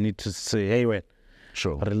you just need to say, hey, wait.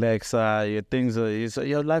 Sure. Relax.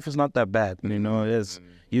 Your life is not that bad.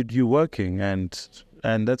 You're working, and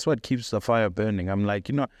that's what keeps the fire burning. I'm like,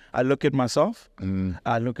 I look at myself.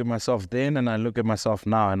 I look at myself then, and I look at myself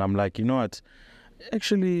now, and I'm like, what?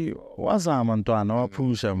 Actually,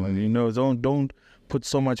 don't put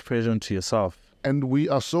so much pressure onto yourself. And we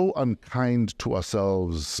are so unkind to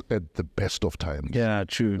ourselves at the best of times. Yeah,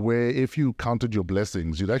 true. Where if you counted your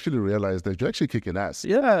blessings, you'd actually realize that you're actually kicking ass.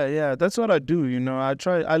 Yeah, that's what I do.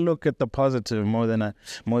 I look at the positive more than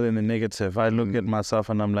the negative. I look at myself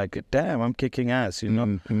and I'm like, damn, I'm kicking ass.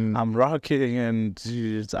 I'm rocking, and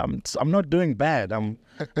I'm not doing bad. I'm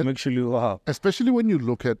actually wow. Especially when you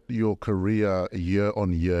look at your career year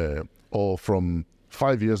on year, or from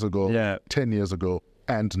 5 years ago, 10 years ago,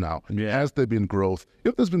 and now. Has there been growth?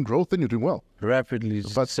 If there's been growth, then you're doing well. Rapidly,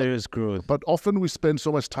 serious growth. But often we spend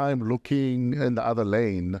so much time looking in the other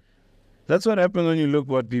lane. That's what happens when you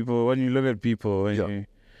look at people. The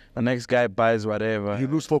next guy buys whatever. You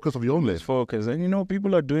lose focus of your own lane. Focus. And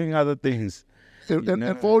people are doing other things.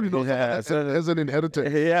 And for as an inheritor,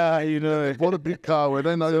 bought a big car. When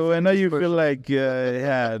you feel like,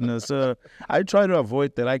 so I try to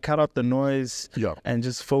avoid that. I cut out the noise and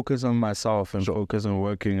just focus on myself and focus on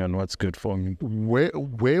working on what's good for me.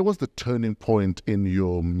 Where was the turning point in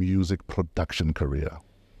your music production career?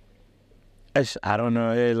 I don't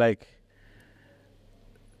know.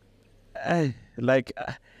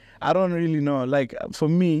 I don't really know. Like for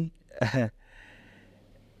me,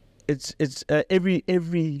 it's every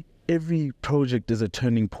project is a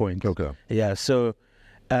turning point. Okay. Yeah. So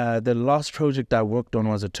the last project I worked on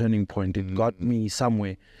was a turning point. It got me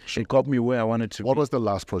somewhere. It got me where I wanted to. What was the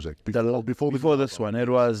last project? Before this one, it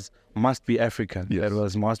was Must Be Africa. Yes. It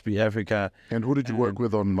was Must Be Africa. And who did you work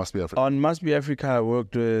with on Must Be Africa? On Must Be Africa, I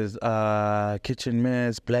worked with Kitchen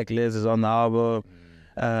Mess, Black Les is on the album,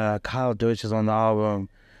 Kyle Deutsch is on the album.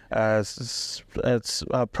 It's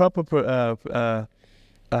proper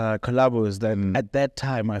collabos that at that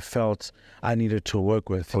time I felt I needed to work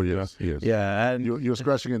with. Oh yes, yes. Yeah, and you're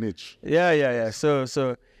scratching an itch. Yeah. So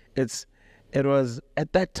it was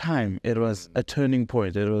at that time it was a turning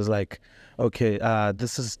point. It was like, okay,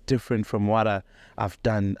 this is different from what I've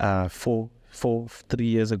done 3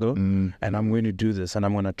 years ago, and I'm going to do this, and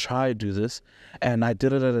I'm going to try to do this. And I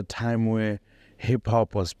did it at a time where hip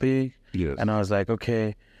hop was big, and I was like,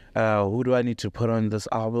 okay, who do I need to put on this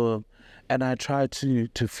album? And I tried to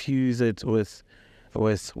fuse it with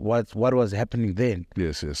what was happening then.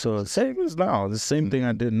 Yes. So same as now, the same thing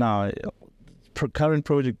I did now. Current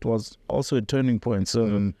project was also a turning point.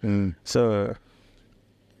 So so.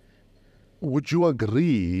 Would you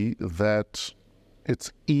agree that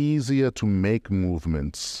it's easier to make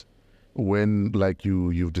movements when, like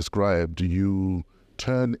you've described, you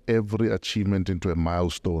turn every achievement into a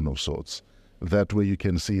milestone of sorts? That way you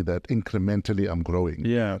can see that incrementally I'm growing.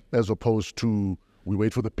 Yeah. As opposed to we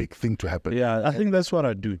wait for the big thing to happen. Yeah, I think that's what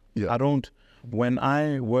I do. Yeah. When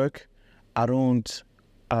I work, I don't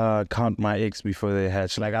count my eggs before they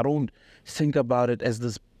hatch. Like, I don't think about it as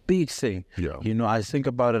this big thing. Yeah. I think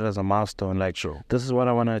about it as a milestone. Like, sure, this is what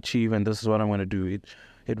I want to achieve and this is what I'm going to do.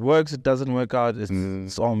 It works, it doesn't work out,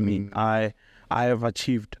 it's on me. I have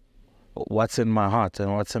achieved what's in my heart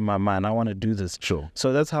and what's in my mind. I want to do this. Sure.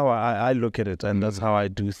 So that's how I look at it, and that's how I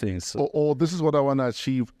do things. So. Or this is what I want to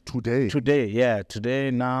achieve today.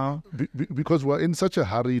 Today, now. Because we're in such a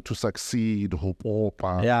hurry to succeed, to do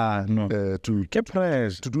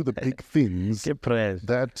the big things.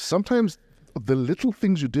 That sometimes the little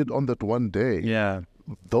things you did on that one day,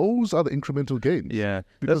 those are the incremental gains. Yeah.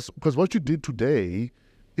 Because what you did today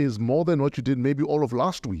is more than what you did maybe all of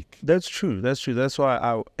last week. That's true. That's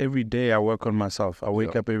why every day I work on myself. I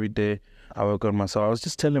wake up every day, I work on myself. I was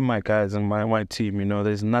just telling my guys and my team,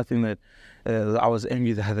 there's nothing that I was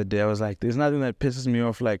angry the other day. I was like, there's nothing that pisses me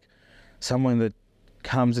off like someone that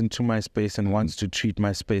comes into my space and wants to treat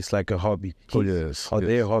my space like a hobby.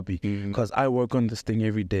 Their hobby. Because I work on this thing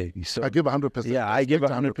every day. So I give 100%. Yeah, I give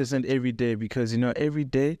 100% every day because, every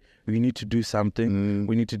day we need to do something.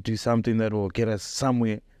 We need to do something that will get us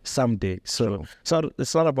somewhere someday. So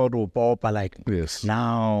it's not about Opopa like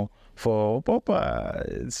now. For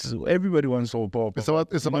Opopa, everybody wants Opopa.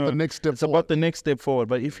 It's about the next step. It's about the next step forward.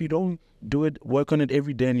 But if you don't do it, work on it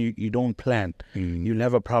every day, and you don't plan, you'll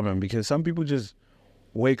have a problem because some people just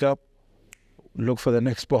wake up, look for the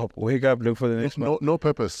next pop. Wake up, look for the next pop. No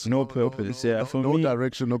purpose. No purpose. For no me,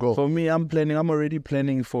 direction, no goal. For me, I'm already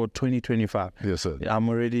planning for 2025. Yes, sir. I'm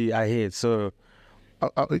already ahead. So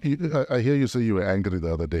I hear you say you were angry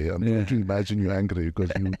the other day. I'm trying to imagine you angry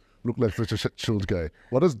because you look like such a chilled guy.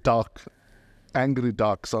 What does angry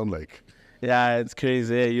dark sound like? Yeah, it's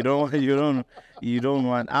crazy. You don't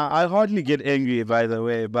want. I hardly get angry, by the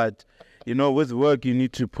way, but with work, you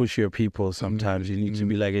need to push your people sometimes. You need to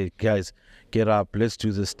be like, hey, guys, get up. Let's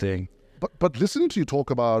do this thing. But listening to you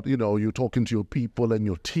talk about, you're talking to your people and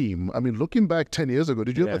your team. I mean, looking back 10 years ago,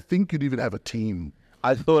 did you ever think you'd even have a team?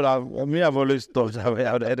 I've always thought I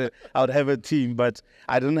would have a team, but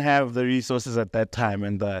I didn't have the resources at that time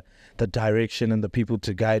and the direction and the people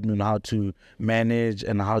to guide me on how to manage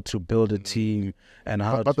and how to build a team and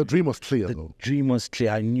how. But the dream was clear, though. The dream was clear.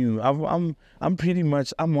 I knew. I'm pretty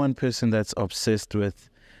much. I'm one person that's obsessed with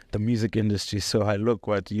the music industry. So I look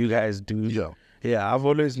what you guys do. Yeah. I've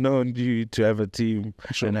always known you to have a team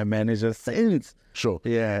and a manager since. Sure.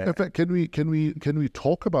 Yeah. In fact, can we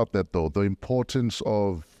talk about that though? The importance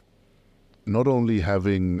of not only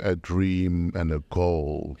having a dream and a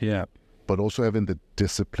goal, but also having the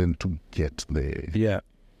discipline to get there. Yeah.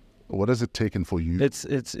 What has it taken for you? It's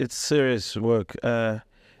serious work.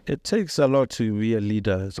 It takes a lot to be a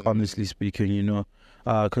leader, honestly speaking.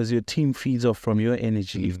 Because your team feeds off from your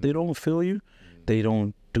energy. If they don't feel you, they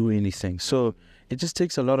don't do anything. So it just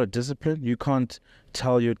takes a lot of discipline. You can't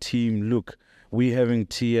tell your team, look, we're having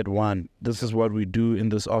tea at 1. This is what we do in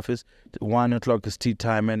this office. 1 o'clock is tea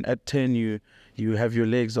time, and at 10 you have your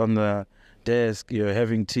legs on the desk, you're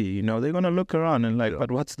having tea. You know, they're gonna look around and like, but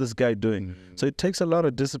what's this guy doing? So it takes a lot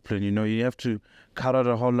of discipline. You know, you have to cut out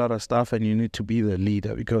a whole lot of stuff, and you need to be the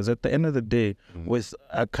leader, because at the end of the day, with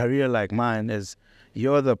a career like mine, is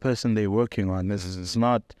you're the person they're working on. This is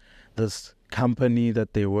not this company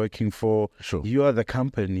that they're working for. Sure. You are the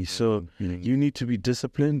company, so you need to be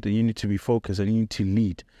disciplined, and you need to be focused, and you need to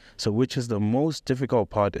lead. So which is the most difficult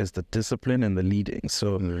part, is the discipline and the leading.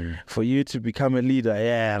 So for you to become a leader,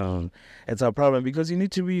 it's a problem, because you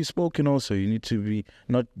need to be spoken also. You need to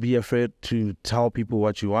not be afraid to tell people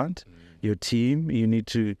what you want. Your team, you need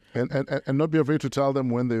to... And not be afraid to tell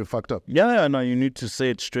them when they fucked up. No, you need to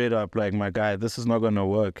say it straight up, like, my guy, this is not going to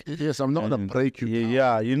work. Yes, I'm not going to break you.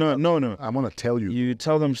 Yeah, you know, no. I'm going to tell you. You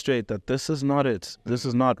tell them straight that this is not it. This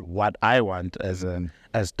is not what I want as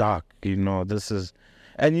Darque, you know, this is...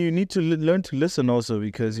 And you need to learn to listen also,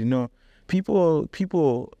 because, you know, people,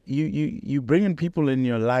 you bring in people in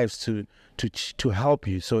your lives to help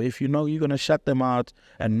you. So if you know you're going to shut them out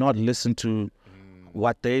and not listen to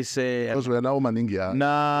what they say. Because we're now maningia.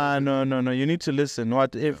 No. You need to listen.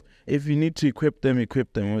 What if you need to equip them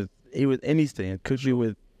with anything. It could be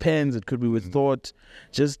with pens. It could be with thought.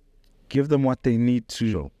 Just give them what they need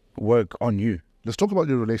to work on you. Let's talk about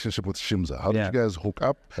your relationship with Shimza. How did you guys hook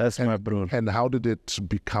up? That's my bro. And how did it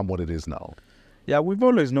become what it is now? Yeah, we've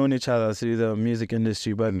always known each other through the music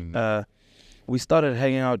industry, but we started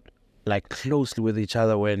hanging out like closely with each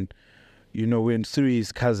other when, you know, we're through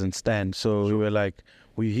his cousin Stan. So we were like,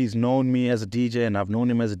 he's known me as a DJ, and I've known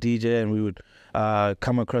him as a DJ, and we would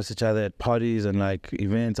come across each other at parties and like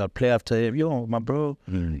events. I'd play after him. Yo, my bro.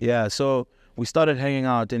 Yeah, so we started hanging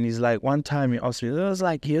out, and he's like, one time he asked me, it was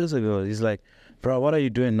like years ago, he's like, bro, what are you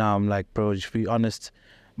doing now? I'm like, bro, just be honest,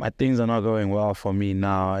 my things are not going well for me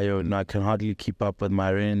now. I can hardly keep up with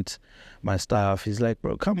my rent, my stuff. He's like,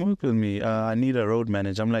 bro, come work with me. I need a road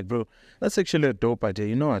manager. I'm like, bro, that's actually a dope idea.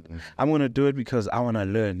 You know what? I'm going to do it because I want to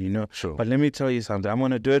learn, you know. Sure. But let me tell you something. I'm going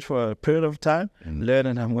to do it for a period of time, learn,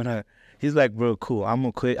 and I'm going to... He's like, bro, cool. I'm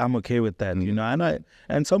okay with that, you know.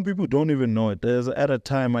 And some people don't even know it. At a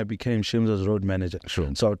time, I became Shimza's road manager.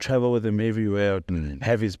 Sure. So I'll travel with him everywhere,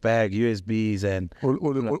 have his bag, USBs, and...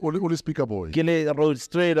 Only speaker boy. Get it road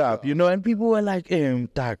straight up, you know. And people were like, hey,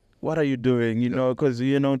 Darque, what are you doing? You know, because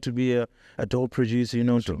you're known to be a dope producer, you're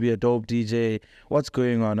known to be a dope DJ. What's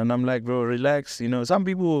going on? And I'm like, bro, relax. You know, some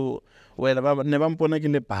people... Well, you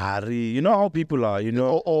know how people are, you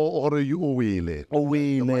know. Or you Owele.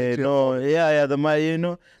 No, yeah, you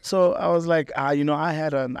know. So I was like, you know, I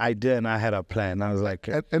had an idea and I had a plan. I was like,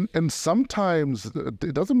 and sometimes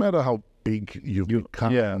it doesn't matter how big you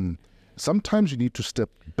become. Yeah. Sometimes you need to step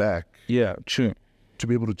back. Yeah, true. To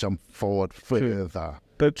be able to jump forward further.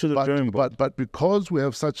 Back to the drawing board. But because we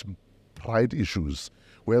have such pride issues,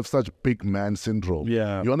 we have such big man syndrome.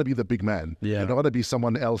 Yeah. You want to be the big man. Yeah. You don't want to be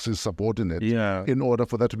someone else's subordinate. Yeah. In order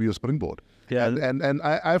for that to be your springboard. Yeah. And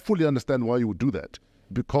I fully understand why you would do that,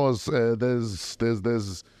 because there's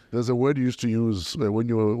a word you used to use when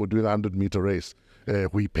you were doing a 100-meter race.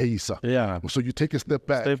 We pace. Yeah. So you take a step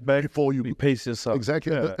back before you pace yourself.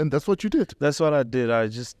 Exactly. Yeah. And that's what you did. That's what I did. I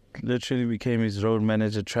just literally became his road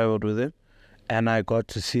manager, traveled with him, and I got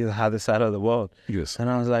to see the other side of the world. Yes. And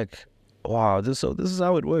I was like, wow, this is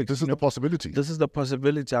how it works. This is the possibility. This is the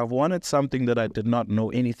possibility. I've wanted something that I did not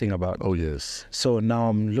know anything about. Oh, yes. So now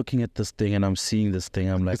I'm looking at this thing and I'm seeing this thing.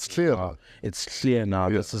 I'm like, it's clear. Wow, it's clear now.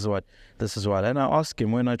 Yes. This is what. And I ask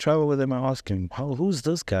him, when I travel with him, I ask him, who's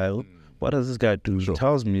this guy? What does this guy do? Sure. He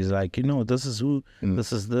tells me, he's like, you know, this is who,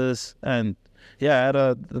 this is this. And yeah, at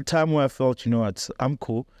a time where I felt, you know, I'm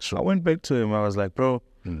cool. Sure. I went back to him. I was like, bro,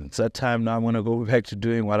 it's that time now. I'm going to go back to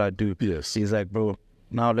doing what I do. Yes. He's like, bro,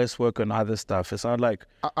 now let's work on other stuff. It's not like...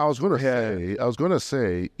 I was going to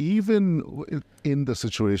say, even in the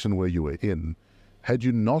situation where you were in, had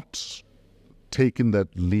you not taken that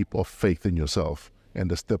leap of faith in yourself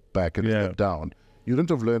and a step back and a step down, you wouldn't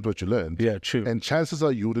have learned what you learned. Yeah, true. And chances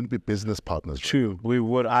are you wouldn't be business partners. True. We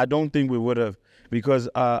would. I don't think we would have, because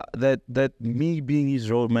that me being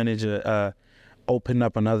his road manager opened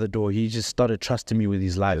up another door. He just started trusting me with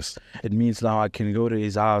his life. Yes. It means now I can go to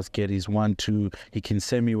his house, get his 1, 2. He can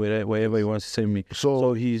send me wherever he wants to send me.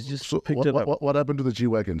 So he's just picked it up. What happened to the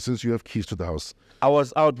G-Wagon since you have keys to the house? I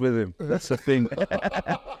was out with him. That's the thing.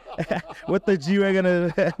 With the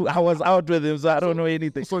G-Wagon, I was out with him, so I don't know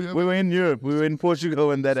anything. We were in Europe. We were in Portugal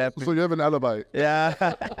when that happened. So you have an alibi.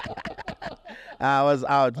 Yeah. I was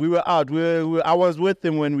out. We were out. I was with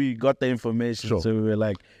him when we got the information. Sure. So we were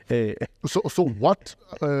like, hey. So what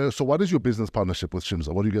is your business partnership with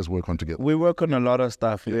Shimza? What do you guys work on together? We work on a lot of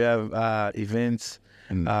stuff. We have events.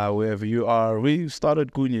 We have We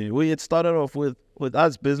started Kunye. It started off with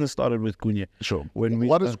us. Business started with Kunye. Sure.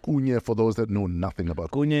 What is Kunye for those that know nothing about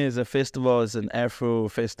it? Kunye is a festival. It's an Afro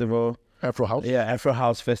festival. Afro House? Yeah, Afro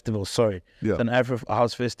House Festival. Sorry. Yeah. It's an Afro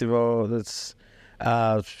House Festival. That's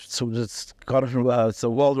it's a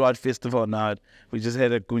worldwide festival now. We just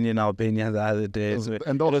had a Kunye in Albania the other day.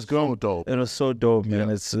 And that was so dope. It was so dope, man.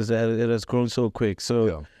 Yeah. It has grown so quick. So,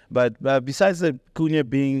 Yeah. but besides the Kunye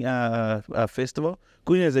being a festival,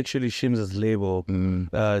 Kunye is actually Shimza's label.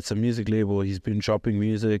 It's a music label. He's been dropping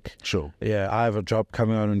music. Sure. Yeah, I have a drop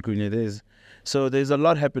coming out on Kunye. There's a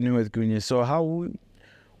lot happening with Kunye. So how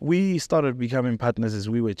we started becoming partners is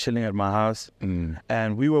we were chilling at my house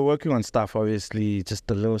and we were working on stuff, obviously, just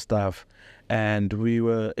the little stuff. And it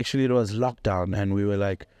was lockdown and we were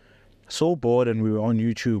like so bored and we were on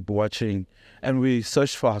YouTube watching and we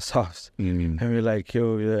searched for ourselves. And we were like,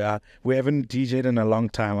 yo, we haven't DJ'd in a long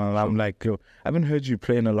time. And I'm like, yo, I haven't heard you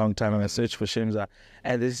play in a long time. And I searched for Shimza.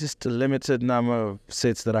 And there's just a limited number of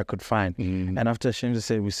sets that I could find. And after Shimza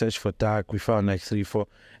said, we searched for Darque, we found like 3, 4.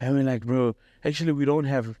 And we're like, bro, actually, we don't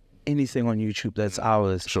have anything on YouTube that's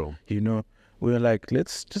ours. Sure. You know, we were like,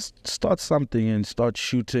 let's just start something and start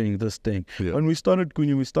shooting this thing. Yeah. When we started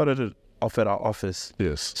Kunye, we started it off at our office.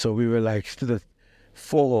 Yes. So we were like to the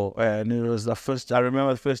 4, and it was the first. I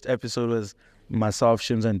remember the first episode was myself,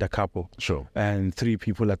 Shimza, and the couple. Sure. And 3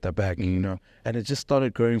 people at the back, you know. And it just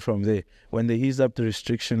started growing from there. When they eased up the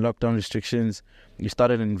lockdown restrictions, we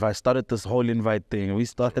started this whole invite thing. We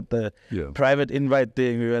started the private invite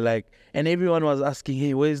thing. We were like, and everyone was asking,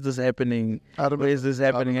 hey, where is this happening? Where is this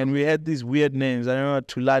happening? And we had these weird names. I remember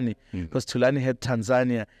Tulani, because Tulani had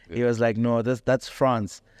Tanzania. He was like, no, that's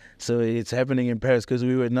France. So it's happening in Paris, because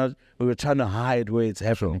we were trying to hide where it's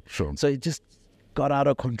happening. Sure. So it just got out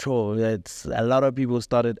of control. A lot of people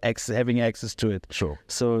started having access to it. Sure.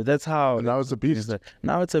 So that's how. And now it's a beast.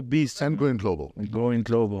 Now it's a beast. And going global. Going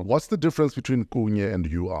global. What's the difference between Kunye and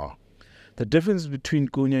UR? The difference between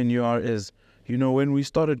Kunye and UR is, you know, when we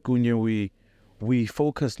started Kunye, we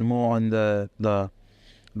focused more on the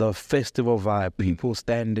festival vibe, people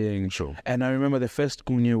standing. Sure. And I remember the first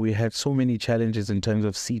Kunye, we had so many challenges in terms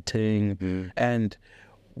of seating, and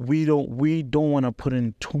we don't want to put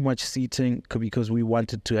in too much seating because we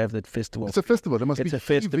wanted to have that festival. It's a festival. There must be a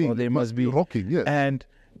festival. There must be rocking. Yes. And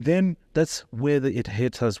then that's where it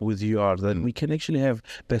hit us with UR, that we can actually have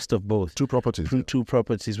best of both. 2 properties. Two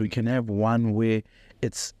properties. We can have one where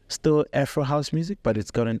it's still Afro house music, but it's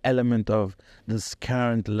got an element of this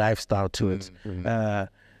current lifestyle to it.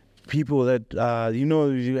 People that,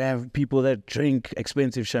 you have people that drink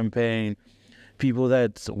expensive champagne, people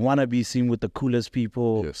that want to be seen with the coolest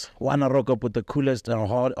people, want to rock up with the coolest and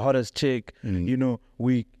hottest chick. You know,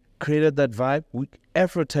 we created that vibe.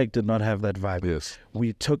 Afrotech did not have that vibe. Yes.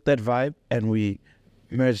 We took that vibe and we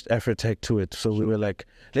merged Afrotech to it. So we were like,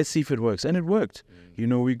 let's see if it works. And it worked. You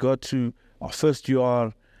know, we got to our first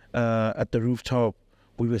UR at the rooftop.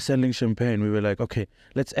 We were selling champagne. We were like, okay,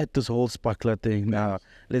 let's add this whole sparkler thing now.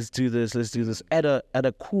 Let's do this. Add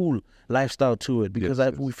a cool lifestyle to it, because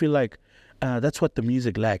we feel like that's what the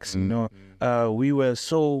music lacks. You know, we were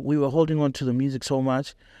holding on to the music so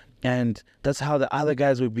much, and that's how the other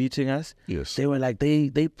guys were beating us. Yes. They were like,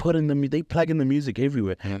 they plug in the music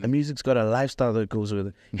everywhere. The music's got a lifestyle that goes with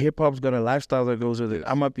it. Hip hop's got a lifestyle that goes with it.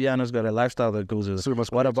 Amapiano's got a lifestyle that goes with it. So we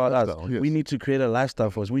must what about us? Yes. We need to create a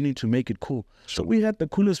lifestyle for us. We need to make it cool. So we had the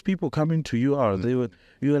coolest people coming to UR. You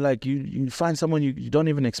were like, you find someone you don't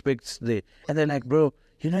even expect there, and they're like, bro,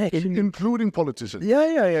 you know, including politicians.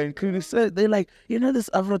 Yeah. Including, they're like, you know, this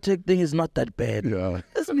Afrotech thing is not that bad. Yeah.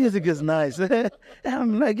 This music is nice. And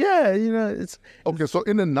I'm like, yeah, you know, it's okay. So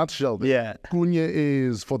in a nutshell, Kunye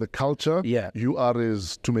is for the culture. Yeah. UR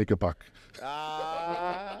is to make a buck.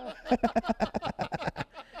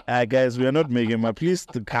 Guys, we are not making my. Please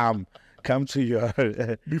to come to your.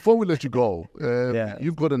 Before we let you go,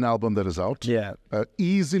 you've got an album that is out. Yeah.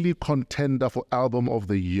 Easily contender for album of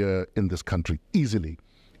the year in this country. Easily.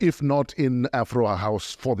 If not in Afro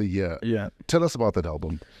House for the year. Yeah. Tell us about that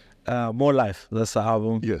album. More Life. That's the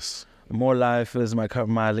album. Yes. More Life is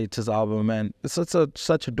my latest album, and it's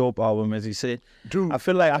such a dope album, as you said. Dude, I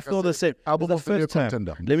feel the same. Album it's the of the year first time.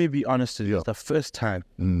 contender. Let me be honest with you. It's the first time,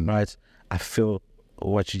 right? I feel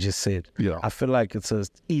what you just said. Yeah. I feel like it's an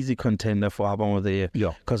easy contender for album of the year.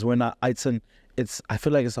 Yeah. Because when I feel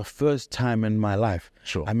like it's the first time in my life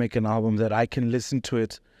I make an album that I can listen to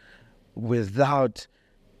it without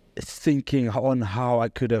thinking on how I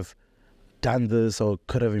could have done this or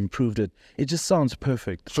could have improved it. It just sounds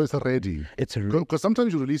perfect. So it's ready. It's Because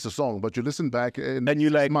sometimes you release a song, but you listen back and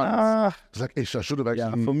you're like, it's like, I should have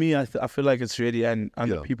actually. Yeah, for me, I feel like it's ready, and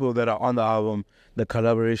the people that are on the album, the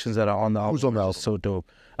collaborations that are on the album, Who's on the album? So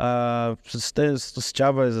dope. Java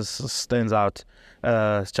stands out.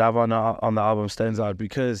 Java on the album stands out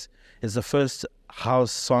because it's the first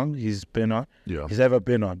house song he's ever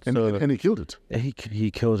been on. And he killed it.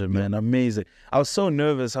 He killed it, man. Amazing. I was so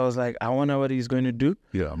nervous. I was like, I wonder what he's going to do.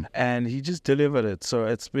 Yeah. And he just delivered it. So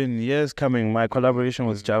it's been years coming. My collaboration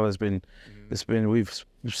with Java has been, we've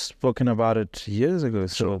spoken about it years ago.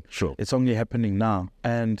 So sure. It's only happening now.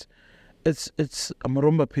 And it's a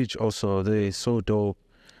Marumba pitch also. They're so dope.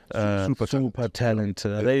 Super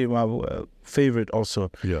talented. They're my favorite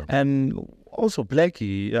also. Yeah. And also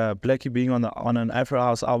Blackie being on an Afro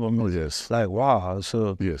House album. Oh yes. Like wow.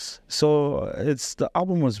 So yes. So the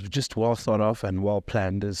album was just well thought of and well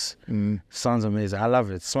planned. Sounds amazing. I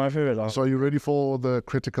love it. It's my favorite album. So are you ready for the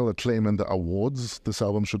critical acclaim and the awards this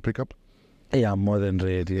album should pick up? Yeah, I'm more than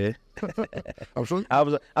ready. Eh? I'm sure.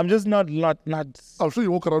 I'm just not. I'm sure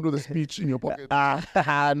you walk around with a speech in your pocket.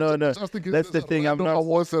 No. That's the thing. I'm not.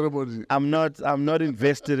 Award ceremony. I'm not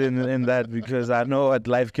invested in that because I know what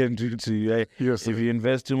life can do to you. Eh? Yes. If you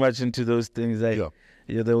invest too much into those things,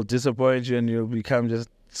 they'll disappoint you and you'll become just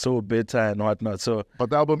so bitter and whatnot. So, but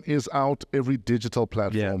the album is out every digital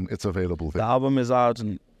platform. It's available there. The album is out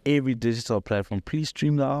on every digital platform. Please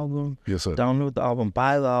stream the album. Yes, sir. Download the album.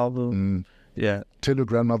 Buy the album. Yeah. Tell your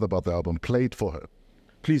grandmother about the album. Play it for her.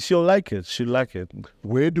 Please, she'll like it. She'll like it.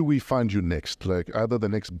 Where do we find you next? Like either the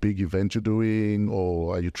next big event you're doing,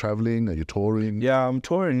 or are you traveling? Are you touring? Yeah, I'm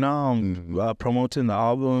touring now. I'm promoting the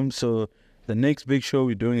album. So the next big show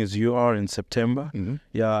we're doing is UR in September.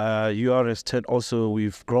 Yeah, UR is also,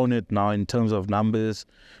 we've grown it now in terms of numbers.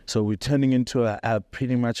 So we're turning into a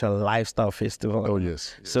pretty much a lifestyle festival. Oh,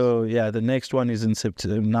 yes. So yeah, the next one is in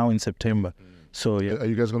September. So yeah. Are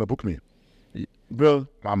you guys going to book me? Bro,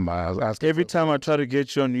 every time I try to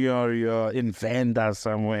get you on, you're in Vanda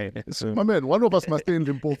somewhere. So. My man, one of us must stay in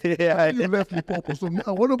Limpopo. You left Limpopo, so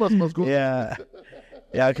now one of us must go. Yeah,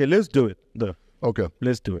 okay, let's do it. Okay.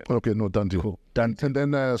 Let's do it. Okay, no, done deal. Cool. Done. And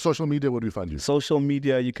then social media, where do we find you? Social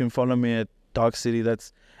media, you can follow me at Darque City.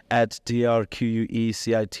 That's at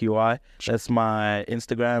DRQUECITY. That's my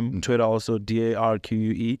Instagram, Twitter also,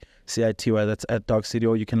 DARQUECITY. That's at Darque City.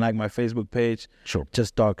 Or you can like my Facebook page. Sure.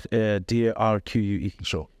 Just DARQUE.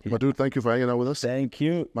 Sure. My dude, thank you for hanging out with us. Thank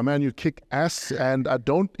you. My man, you kick ass, and I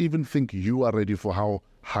don't even think you are ready for how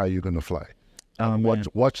high you're going to fly.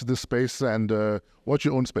 Watch this space and watch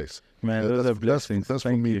your own space. Man, those are blessings. That's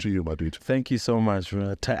from me to you, my dude. Thank you so much.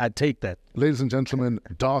 I take that. Ladies and gentlemen,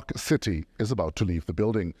 Darque City is about to leave the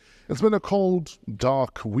building. It's been a cold,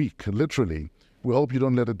 dark week, literally. We hope you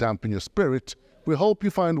don't let it dampen your spirit. We hope you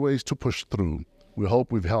find ways to push through. We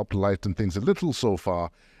hope we've helped lighten things a little so far,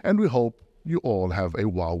 and we hope you all have a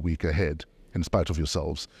WAW week ahead. In spite of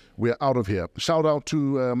yourselves. We're out of here. Shout out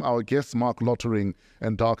to our guests, Marc Lottering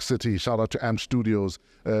and Darque City. Shout out to AMP Studios,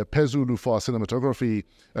 Pezulu for our cinematography,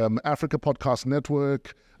 Africa Podcast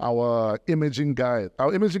Network, our imaging guy.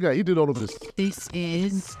 He did all of this. This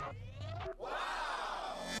is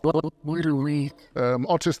What a Week.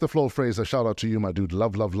 Otis the Flow Fraser, shout out to you, my dude.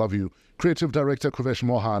 Love, love, love you. Creative Director Kuvesh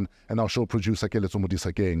Mohan and our show producer Keletso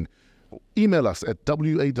Modisa Gang. Email us at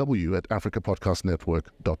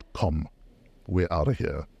waw@africapodcastnetwork.com. We're out of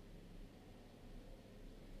here.